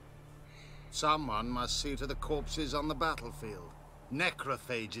 Someone must see to the corpses on the battlefield.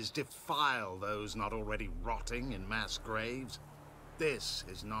 Necrophages defile those not already rotting in mass graves. This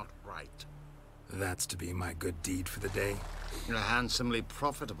is not right. That's to be my good deed for the day? A handsomely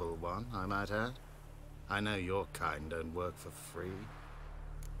profitable one, I might add. I know your kind don't work for free.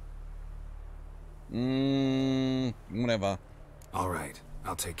 Whatever. All right,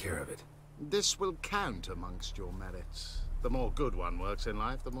 I'll take care of it. This will count amongst your merits. The more good one works in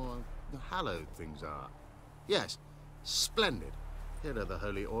life, the more hallowed things are. Yes, splendid. Here are the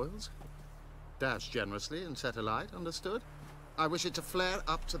holy oils. Dash generously and set alight, understood? I wish it to flare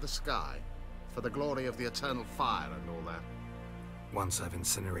up to the sky, for the glory of the eternal fire and all that. Once I've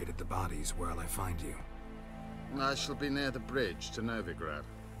incinerated the bodies, where'll I find you? I shall be near the bridge to Novigrad.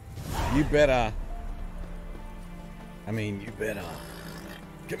 You better. I mean, you better.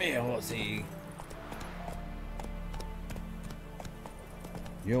 Come here, horsey.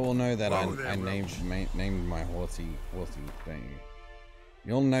 You all know that I named my horsey thing.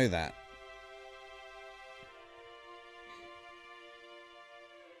 You all know that.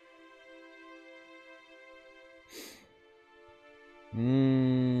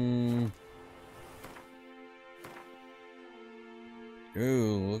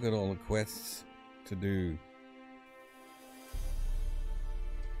 Ooh, look at all the quests to do.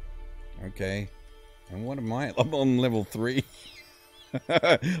 Okay. And what am I? I'm on level 3.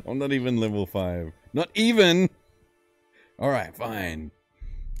 I'm not even level 5. Not even! Alright, fine.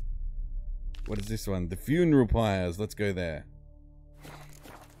 What is this one? The funeral pyres. Let's go there.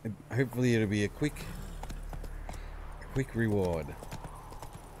 And hopefully it'll be a quick reward.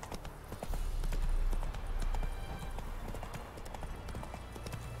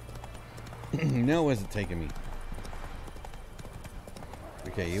 Now where's it taking me?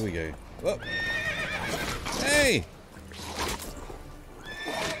 Okay, here we go. Whoa. Hey!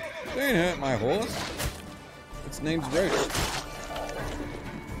 Don't hurt my horse. Its name's Roach.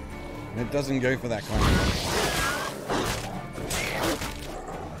 And it doesn't go for that kind of thing.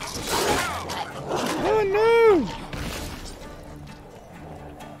 Oh no!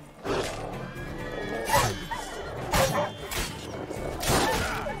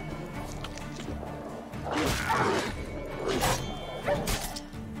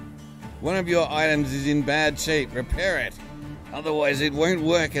 One of your items is in bad shape. Repair it. Otherwise it won't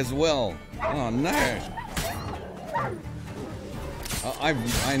work as well. Oh no.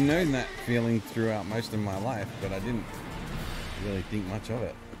 I've known that feeling throughout most of my life, but I didn't really think much of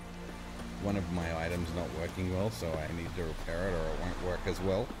it. One of my items not working well, so I need to repair it or it won't work as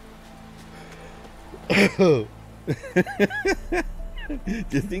well.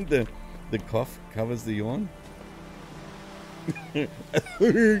 Do you think the cough covers the yawn? Yeah.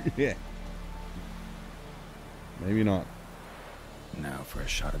 Maybe not. Now for a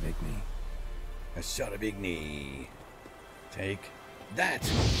shot of Igni. A shot of Igni. Take that.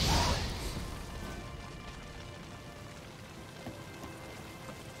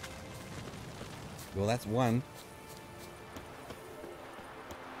 Well, that's one.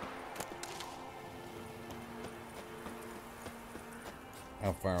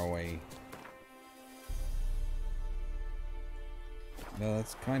 How far away? No,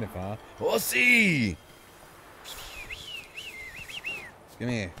 that's kind of far. Horsey! Come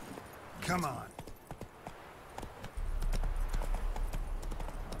here. Come on.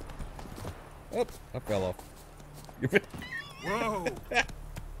 Oh, I fell off. Whoa!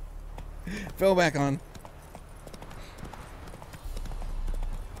 Fell back on.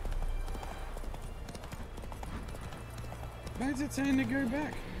 Why is it saying to go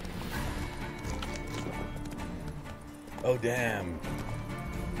back? Oh, damn.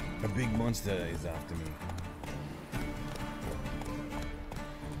 A big monster is after me.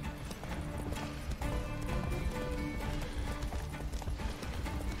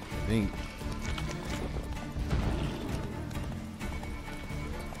 I think.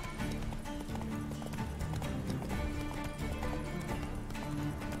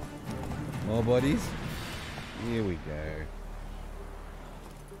 More bodies. Here we go.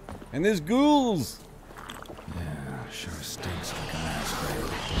 And there's ghouls! Yeah, sure stinks like a mass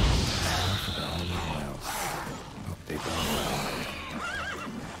grave. Now for the holy oils. Hope they burn well.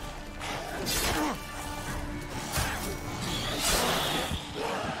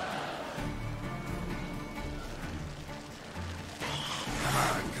 Come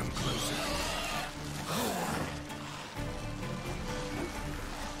on, come closer.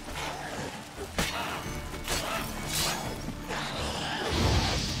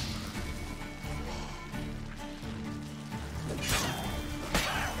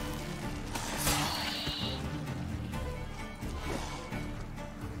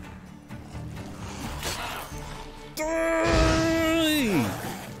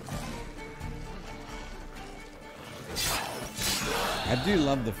 I do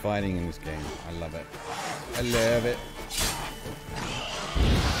love the fighting in this game. I love it. I love it.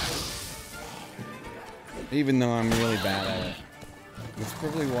 Even though I'm really bad at it. That's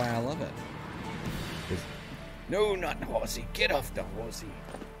probably why I love it. No, not horsey. Get off the horsey.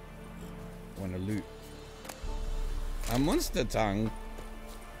 Want to loot. A monster tongue.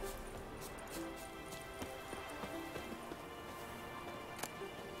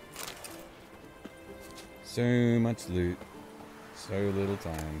 So much loot. So little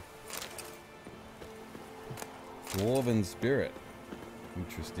time. Dwarven spirit.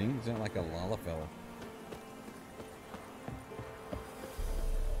 Interesting. Is that like a Lalafell?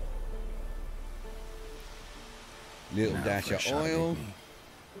 Little dash of oil.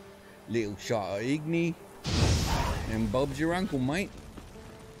 Little shot of Igni. And Bob's your uncle, mate.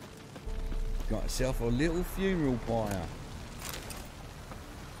 Got yourself a little funeral pyre.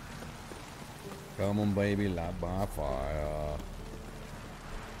 Come on, baby, light my fire.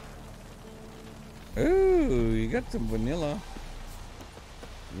 Ooh, you got some vanilla.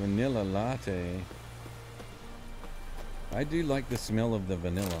 Vanilla latte. I do like the smell of the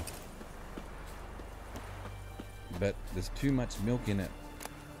vanilla. But there's too much milk in it.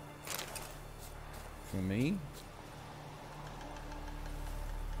 for me.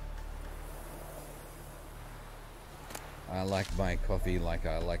 I like my coffee like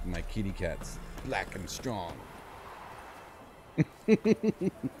I like my kitty cats, black and strong.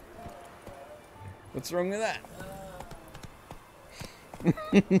 What's wrong with that?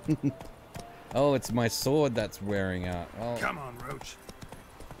 Oh, it's my sword that's wearing out. Well, come on, Roach.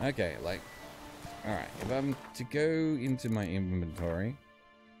 Okay, like, alright, if I'm to go into my inventory,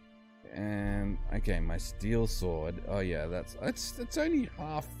 and, okay, my steel sword, oh yeah, that's only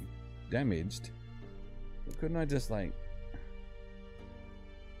half damaged. Couldn't I just, like,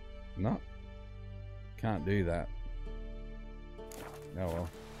 no, can't do that. Oh well.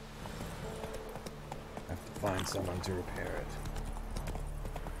 Have to find someone to repair it.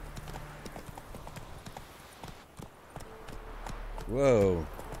 Whoa.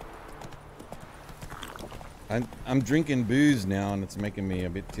 I'm drinking booze now and it's making me a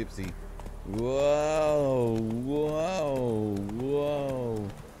bit tipsy. Whoa, whoa, whoa.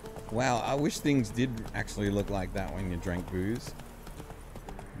 Wow, I wish things did actually look like that when you drank booze.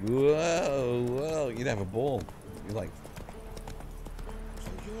 Whoa, whoa, you'd have a ball. You're like...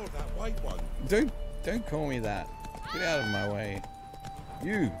 So you're that white one? Don't call me that. Get out of my way.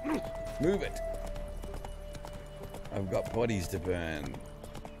 You, move it. I've got bodies to burn.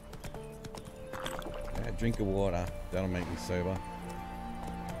 Yeah, drink of water. That'll make me sober.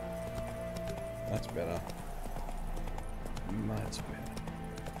 Much better. Much better.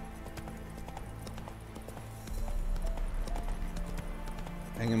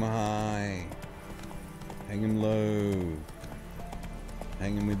 Hang him high. Hang him low.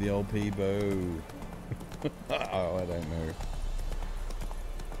 Hang him with the old P-bow. Oh, I don't know.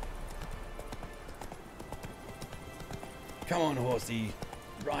 Come on, horsey.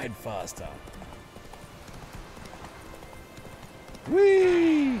 Ride faster.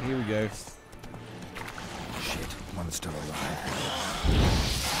 Whee! Here we go. Shit, one's still alive.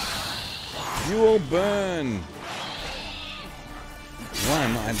 You will burn.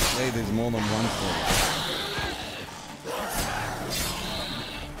 One, I'd say there's more than one for.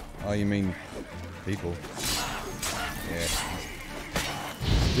 Oh, you mean people? Yeah.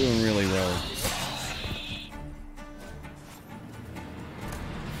 Doing really well.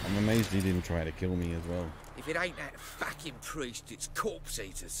 I'm amazed he didn't try to kill me as well. If it ain't that fucking priest, it's corpse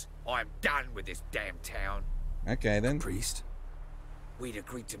eaters. I'm done with this damn town. Okay then. Priest? We'd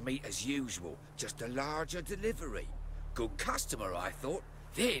agreed to meet as usual, just a larger delivery. Good customer, I thought.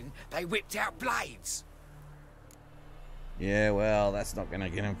 Then they whipped out blades. Yeah, well, that's not gonna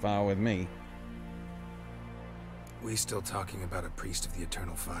get him far with me. We still talking about a priest of the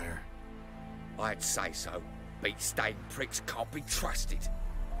eternal fire? I'd say so. Beat-stained pricks can't be trusted.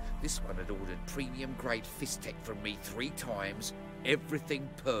 This one had ordered premium-grade fist tech from me 3 times, everything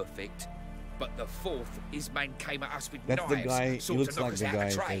perfect. But the fourth, his man came at us with That's knives, the guy. He sort looks of knock like us the out guy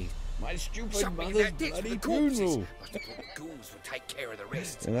of who trade. says, "My stupid Something in mother's that ditch for bloody the corpses. funeral." Must have thought the ghouls would take care of the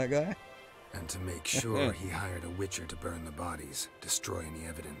rest. And that guy? And to make sure, he hired a witcher to burn the bodies, destroy any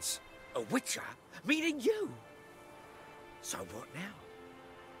evidence. A witcher? Meaning you? So what now?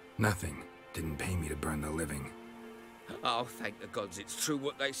 Nothing. Didn't pay me to burn the living. Oh, thank the gods it's true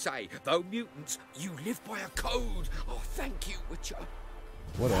what they say. Though mutants, you live by a code. Oh, thank you, Witcher.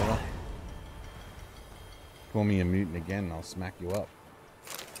 Whatever. Call me a mutant again and I'll smack you up.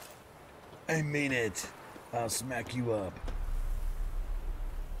 I mean it. I'll smack you up.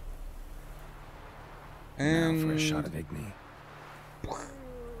 Now for a shot of Igni.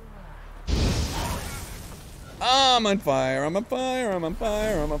 Oh, I'm on fire, I'm on fire, I'm on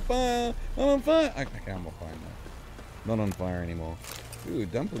fire, I'm on fire, I'm on fire. Okay, I'm on fire now. Not on fire anymore. Ooh,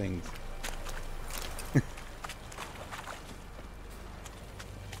 dumplings.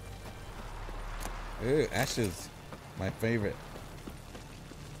 Ooh, ashes. My favorite.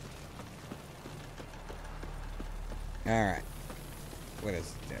 Alright. What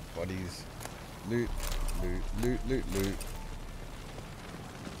is that? Bodies. Loot, loot, loot, loot, loot.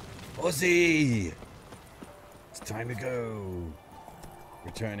 Ozzy! It's time to go.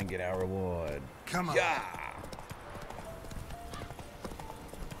 Return and get our reward. Come on. Yeah!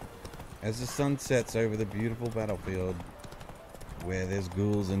 As the sun sets over the beautiful battlefield, where there's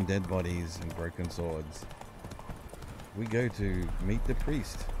ghouls and dead bodies and broken swords, we go to meet the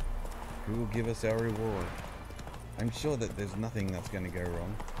priest, who will give us our reward. I'm sure that there's nothing that's going to go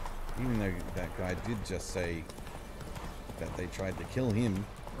wrong, even though that guy did just say that they tried to kill him.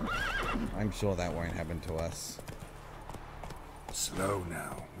 I'm sure that won't happen to us. Slow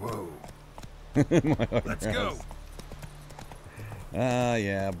now. Whoa. Let's go.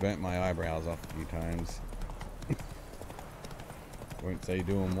 Yeah, I burnt my eyebrows off a few times. Won't say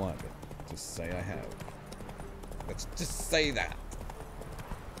doing what, but just say I have. Let's just say that.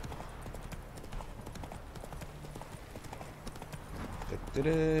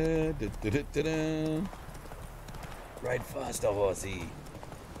 Ride faster, horsey.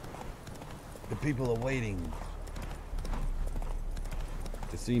 The people are waiting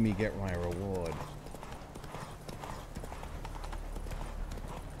to see me get my reward.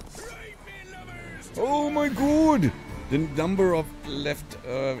 Oh my god! The number of left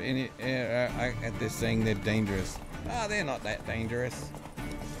they're saying they're dangerous. Ah, they're not that dangerous.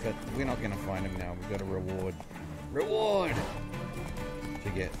 But we're not gonna find them now. We've got a reward. Reward! To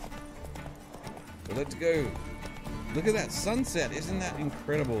get. So let's go. Look at that sunset. Isn't that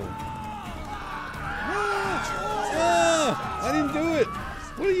incredible? Ah, I didn't do it.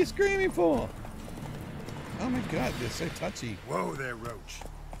 What are you screaming for? Oh my god, they're so touchy. Whoa there, Roach.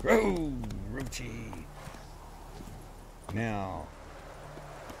 Whoa, Roachy. Now,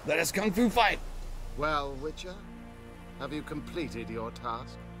 let us kung fu fight. Well, Witcher, have you completed your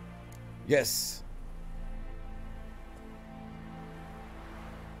task? Yes.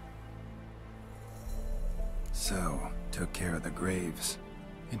 So, took care of the graves.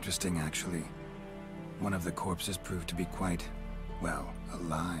 Interesting, actually. One of the corpses proved to be quite, well,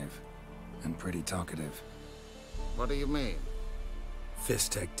 alive. And pretty talkative. What do you mean?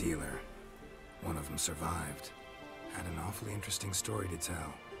 Fist tech dealer. One of them survived. Had an awfully interesting story to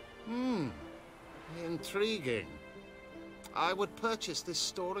tell. Intriguing. I would purchase this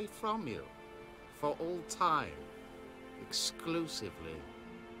story from you. For all time. Exclusively.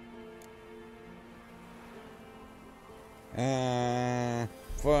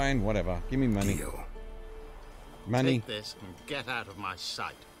 Fine, whatever. Give me money. Deal. Money. Take this and get out of my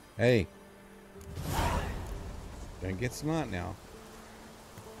sight. Hey. Don't get smart now.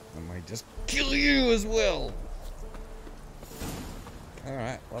 I might just kill you as well.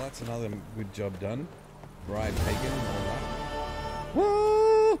 Alright, well that's another good job done. Bribe taken, alright.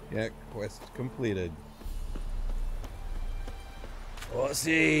 Woo! Yeah, quest completed.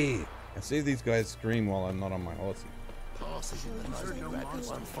 Horsey! I see these guys scream while I'm not on my horsey. Passes in the nose, you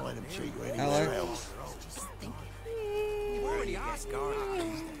won't find them cheaper Hello. anywhere else. You already asked,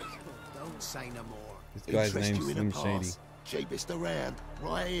 Don't say no more. This guy's Interest name's you in a Slim Shady. pass. Cheapest around,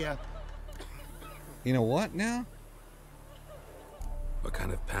 right here. You know what now? What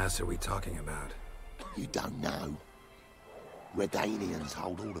kind of pass are we talking about? You don't know. Redanians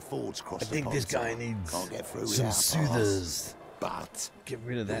hold all the fords across I the think this pond, guy so needs can't get through some without a soothers. pass. But Get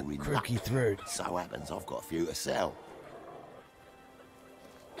rid of that you're in croaky luck. throat. So happens I've got a few to sell.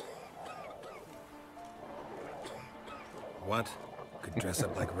 What? Could dress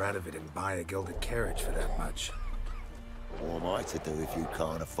up like Radovid and buy a gilded carriage for that much. What am I to do if you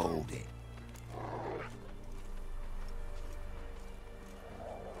can't afford it?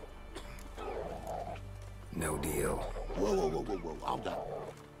 No deal. Whoa, hold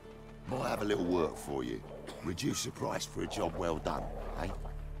up. Might have a little work for you. Reduce the price for a job well done, eh?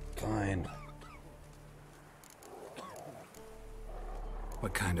 Fine.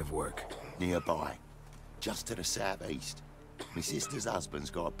 What kind of work? Nearby. Just to the southeast. My sister's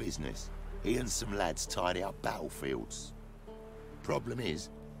husband's got a business. He and some lads tidy up battlefields. Problem is,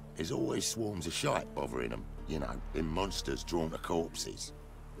 there's always swarms of shite bothering them. You know, in monsters drawn to corpses.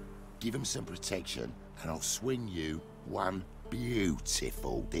 Give them some protection, and I'll swing you one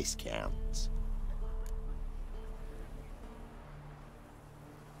beautiful discount.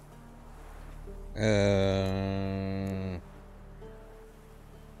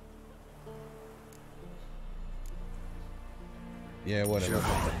 Yeah, whatever. Sure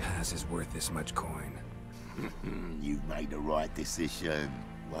hope the pass is worth this much coin. You've made the right decision.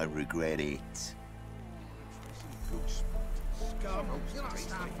 Won't regret it.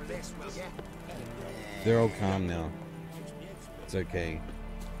 They're all calm now. It's okay.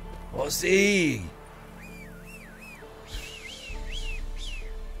 Horsey!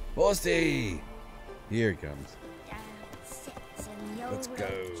 Horsey! Here he comes. Let's go.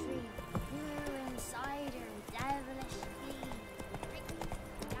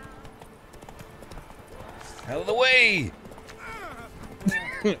 Out of the way!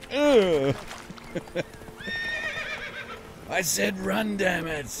 I said run, damn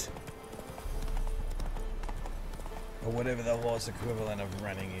it! Or whatever the horse equivalent of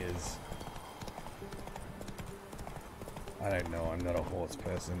running is. I don't know, I'm not a horse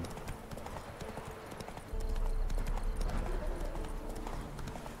person.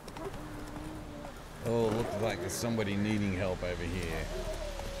 Oh, looks like there's somebody needing help over here.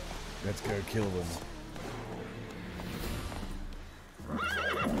 Let's go kill them.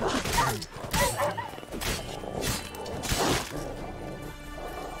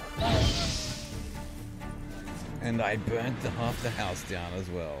 And I burnt half the house down as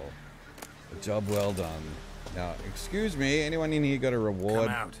well. A job well done. Now, excuse me, anyone in here got a reward?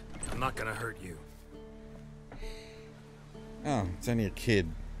 Come out. I'm not gonna hurt you. Oh, it's only a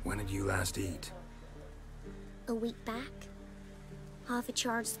kid. When did you last eat? A week back. Half a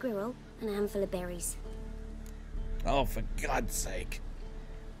charred squirrel and a handful of berries. Oh, for God's sake.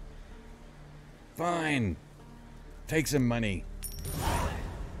 Fine. Take some money.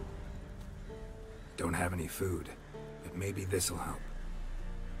 Don't have any food, but maybe this'll help.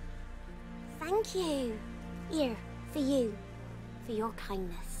 Thank you. Here, for you. For your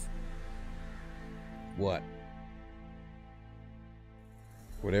kindness. What?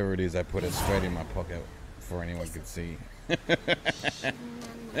 Whatever it is, I put it straight in my pocket before anyone could see.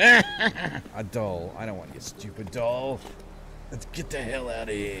 A doll. I don't want your stupid doll. Let's get the hell out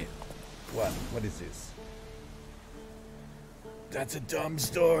of here. What? What is this? That's a dumb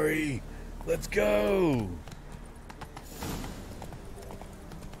story. Let's go.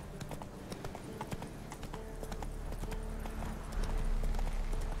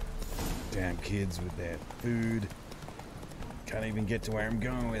 Damn kids with their food. Can't even get to where I'm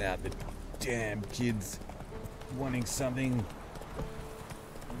going without the damn kids wanting something.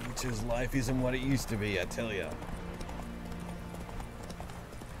 Witch's life isn't what it used to be, I tell ya.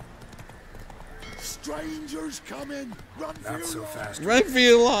 Strangers coming! Run for Not so fast. Run for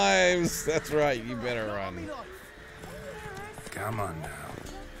your lives! That's right, you better run. Come on now.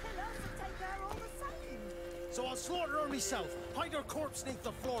 So I'll slaughter her myself. Hide her corpse neath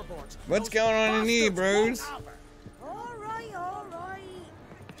the floorboards. What's going on in here, bros? Alright, alright.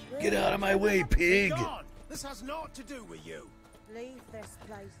 Get out of my way, pig! Gone. This has naught to do with you. Leave this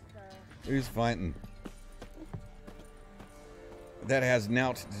place, sir. Who's fighting? That has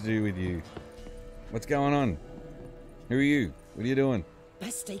naught to do with you. What's going on? Who are you? What are you doing?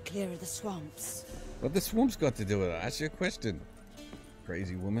 Best stay clear of the swamps. What the swamp's got to do with it? Ask you a question.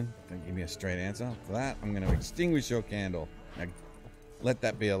 Crazy woman. Don't give me a straight answer. For that, I'm going to extinguish your candle. Now, let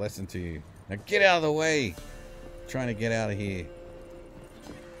that be a lesson to you. Now get out of the way. I'm trying to get out of here.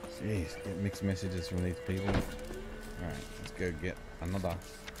 Jeez, get mixed messages from these people. Alright, let's go get another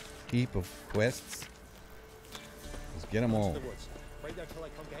heap of quests. Let's get them all. Wait there till I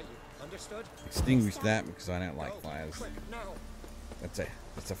come get you. Understood? Extinguish that because I don't like fires. That's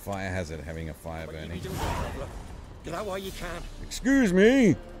a fire hazard, having a fire burning. Get out while you can. Excuse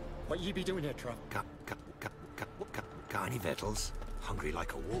me! What you be doing here, Trump? Got any victuals? Hungry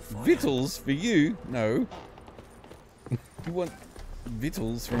like a wolf. Victuals for you? No. You want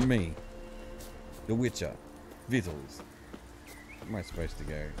victuals from me? The Witcher. Victuals. Where am I supposed to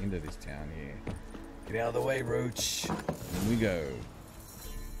go? Into this town here. Get out of the way, Roach. In we go.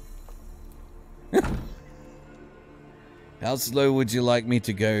 How slow would you like me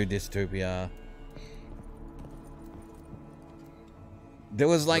to go, Dystopia? There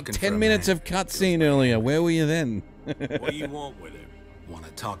was like 10 minutes of cutscene earlier. Where were you then? What do you want with him? Want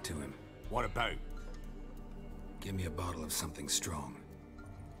to talk to him. What about? Give me a bottle of something strong.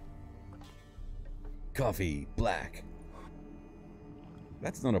 Coffee, black.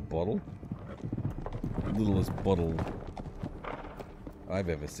 That's not a bottle. The littlest bottle I've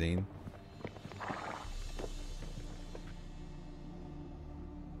ever seen.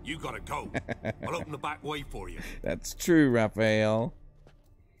 You gotta go. I'll open the back way for you. That's true, Raphael.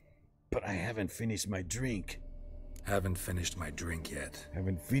 But I haven't finished my drink. Haven't finished my drink yet.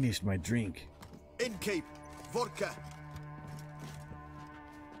 Haven't finished my drink. Innkeep, vodka.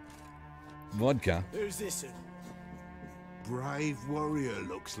 Vodka? Who's this? Brave warrior,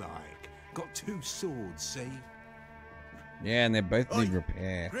 looks like. Got 2 swords, see? Yeah, and they both need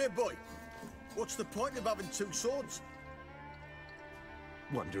repair. Great boy. What's the point of having 2 swords?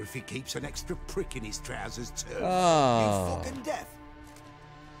 Wonder if he keeps an extra prick in his trousers too. Oh. You fucking deaf.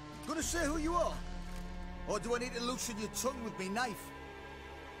 Gonna say who you are? Or do I need to loosen your tongue with me knife?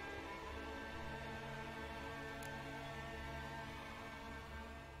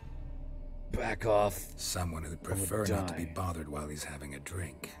 Back off. Someone who'd prefer not to be bothered while he's having a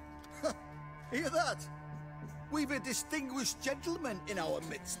drink. Hear that? We've a distinguished gentleman in our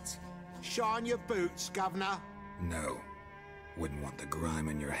midst. Shine your boots, governor. No. Wouldn't want the grime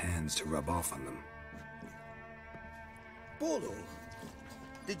in your hands to rub off on them. Bolo,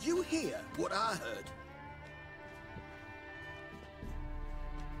 did you hear what I heard?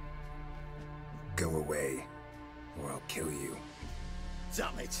 Go away, or I'll kill you.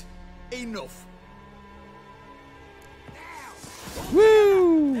 Damn it. Enough.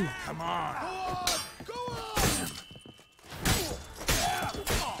 Woo! Come on. Go on!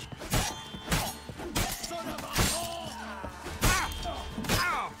 Son of a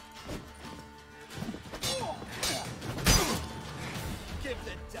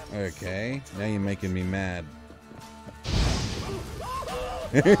Okay, now you're making me mad.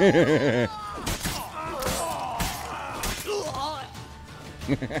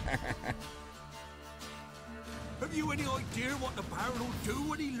 Have you any idea what the Baron will do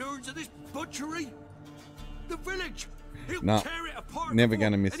when he learns of this butchery? The village! He'll No, tear it apart. never before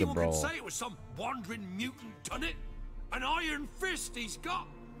gonna miss a anyone can brawl. say it was some wandering mutant done it. An iron fist he's got.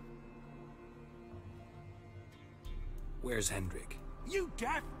 Where's Hendrik? You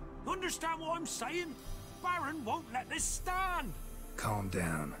deaf? Understand what I'm saying? Baron won't let this stand. Calm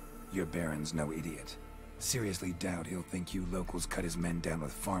down. Your Baron's no idiot. Seriously doubt he'll think you locals cut his men down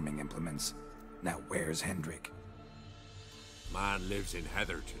with farming implements. Now where's Hendrik? Man lives in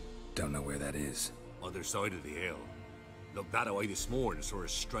Heatherton. Don't know where that is. Other side of the hill. Looked that away this morning, saw a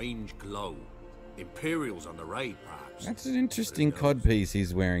strange glow. Imperials on the raid, perhaps. That's an interesting codpiece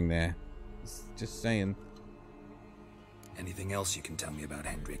he's wearing there. Just saying. Anything else you can tell me about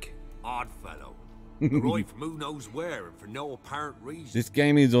Hendrik? Odd fellow. Arrived from who knows where and for no apparent reason. This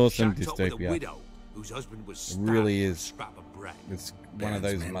game is awesome, Shacked up with a Dystopia. widow whose husband was It stabbed really for a is. scrap of bread. It's one of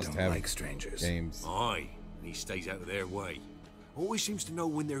those men don't must-have like strangers. games. Aye, and he stays out of their way. Always seems to know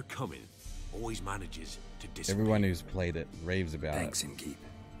when they're coming. Always manages to disappear. Everyone who's played it raves about Thanks, it. Inkeep.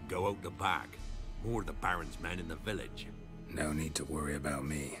 Go out the back. More of the Baron's men in the village. No need to worry about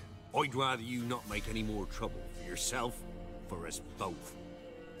me. I'd rather you not make any more trouble for yourself, for us both.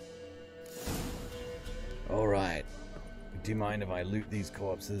 Alright. Do you mind if I loot these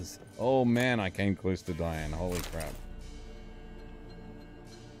corpses? Oh man, I came close to dying. Holy crap.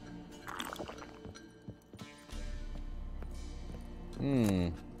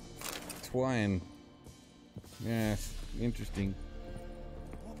 Twine. Yes, interesting.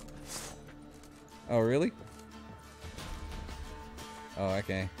 Oh, really? Oh,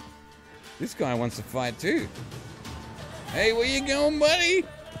 okay. This guy wants to fight too. Hey, where you going, buddy?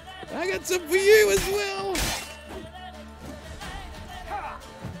 I got some for you as well.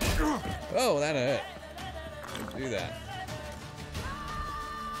 Oh, that hurt. Don't do that.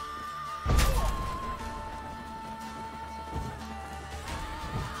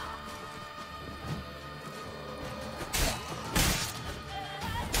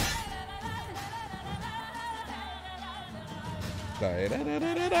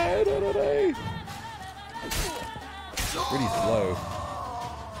 Pretty slow.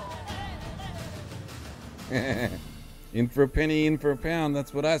 In for a penny, in for a pound.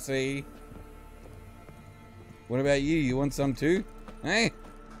 That's what I say. What about you? You want some too? Hey?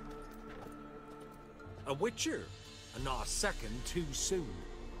 A witcher, and not a second too soon.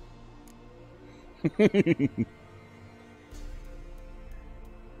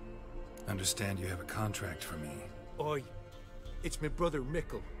 Understand you have a contract for me. Oi, it's my brother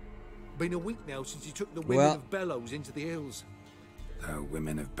Mickle. Been a week now since he took the women of Bellows into the hills. The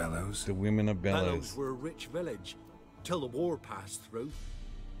Women of Bellows? The Women of Bellows. Bellows were a rich village, till the war passed through.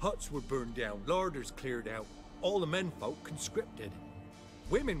 Huts were burned down, larders cleared out, all the menfolk conscripted.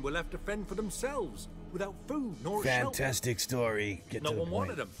 Women were left to fend for themselves, without food nor Fantastic story. Get no to the one point.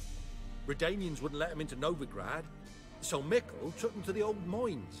 wanted them. Redanians wouldn't let them into Novigrad, so Mickle took them to the old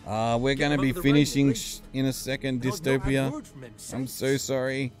mines. We're going to be finishing in a second, Dystopia. I'm so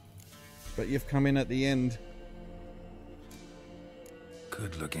sorry. But you've come in at the end.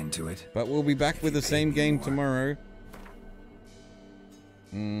 Could look into it. But we'll be back with the same game tomorrow.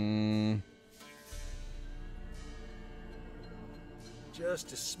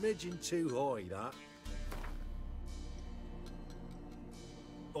 Just a smidgen too high, that.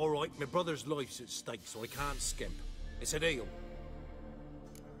 Alright, my brother's life's at stake, so I can't skimp. It's a deal.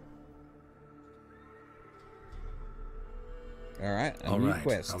 Alright, a All new right,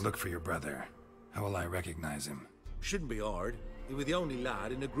 quest. I'll look for your brother. How will I recognize him? Shouldn't be hard. He was the only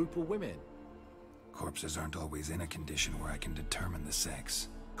lad in a group of women. Corpses aren't always in a condition where I can determine the sex.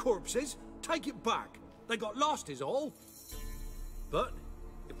 Corpses? Take it back. They got lost is all. But,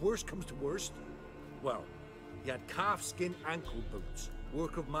 if worst comes to worst, well, he had calfskin ankle boots,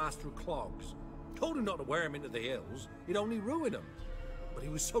 work of Master Clogs. Told him not to wear him into the hills, he'd only ruin him. But he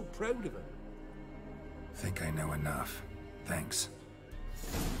was so proud of him. Think I know enough. Thanks.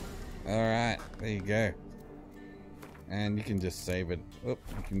 Alright, there you go. And you can just save it. Oh,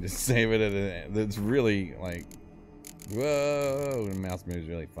 you can just save it at a... That's really like... Whoa! The mouse moves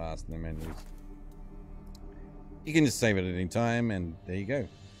really fast in the menus. You can just save it at any time, and there you go.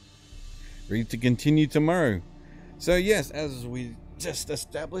 Ready to continue tomorrow. So yes, as we just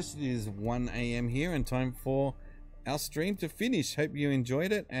established, it is 1 AM here, and time for our stream to finish. Hope you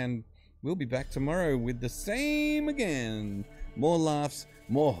enjoyed it, and we'll be back tomorrow with the same again. More laughs,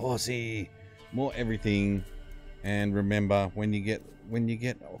 more horsey, more everything. And remember, when you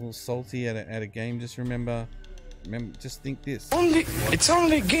get all salty at a game, just remember, just think this. It's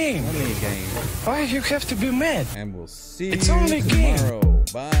only a game. Only a game. Why you have to be mad? And we'll see It's you only a game. tomorrow.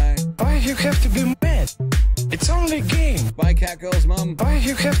 Bye. Why you have to be mad? It's only a game. Bye, Catgirl's mum. Why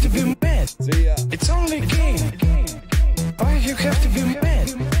you have to be mad? See ya. It's only a game. Why you have to be mad?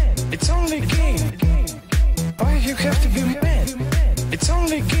 It's only a game. Why you have to be mad? It's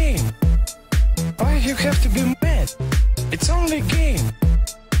only a game. Why you have to be mad?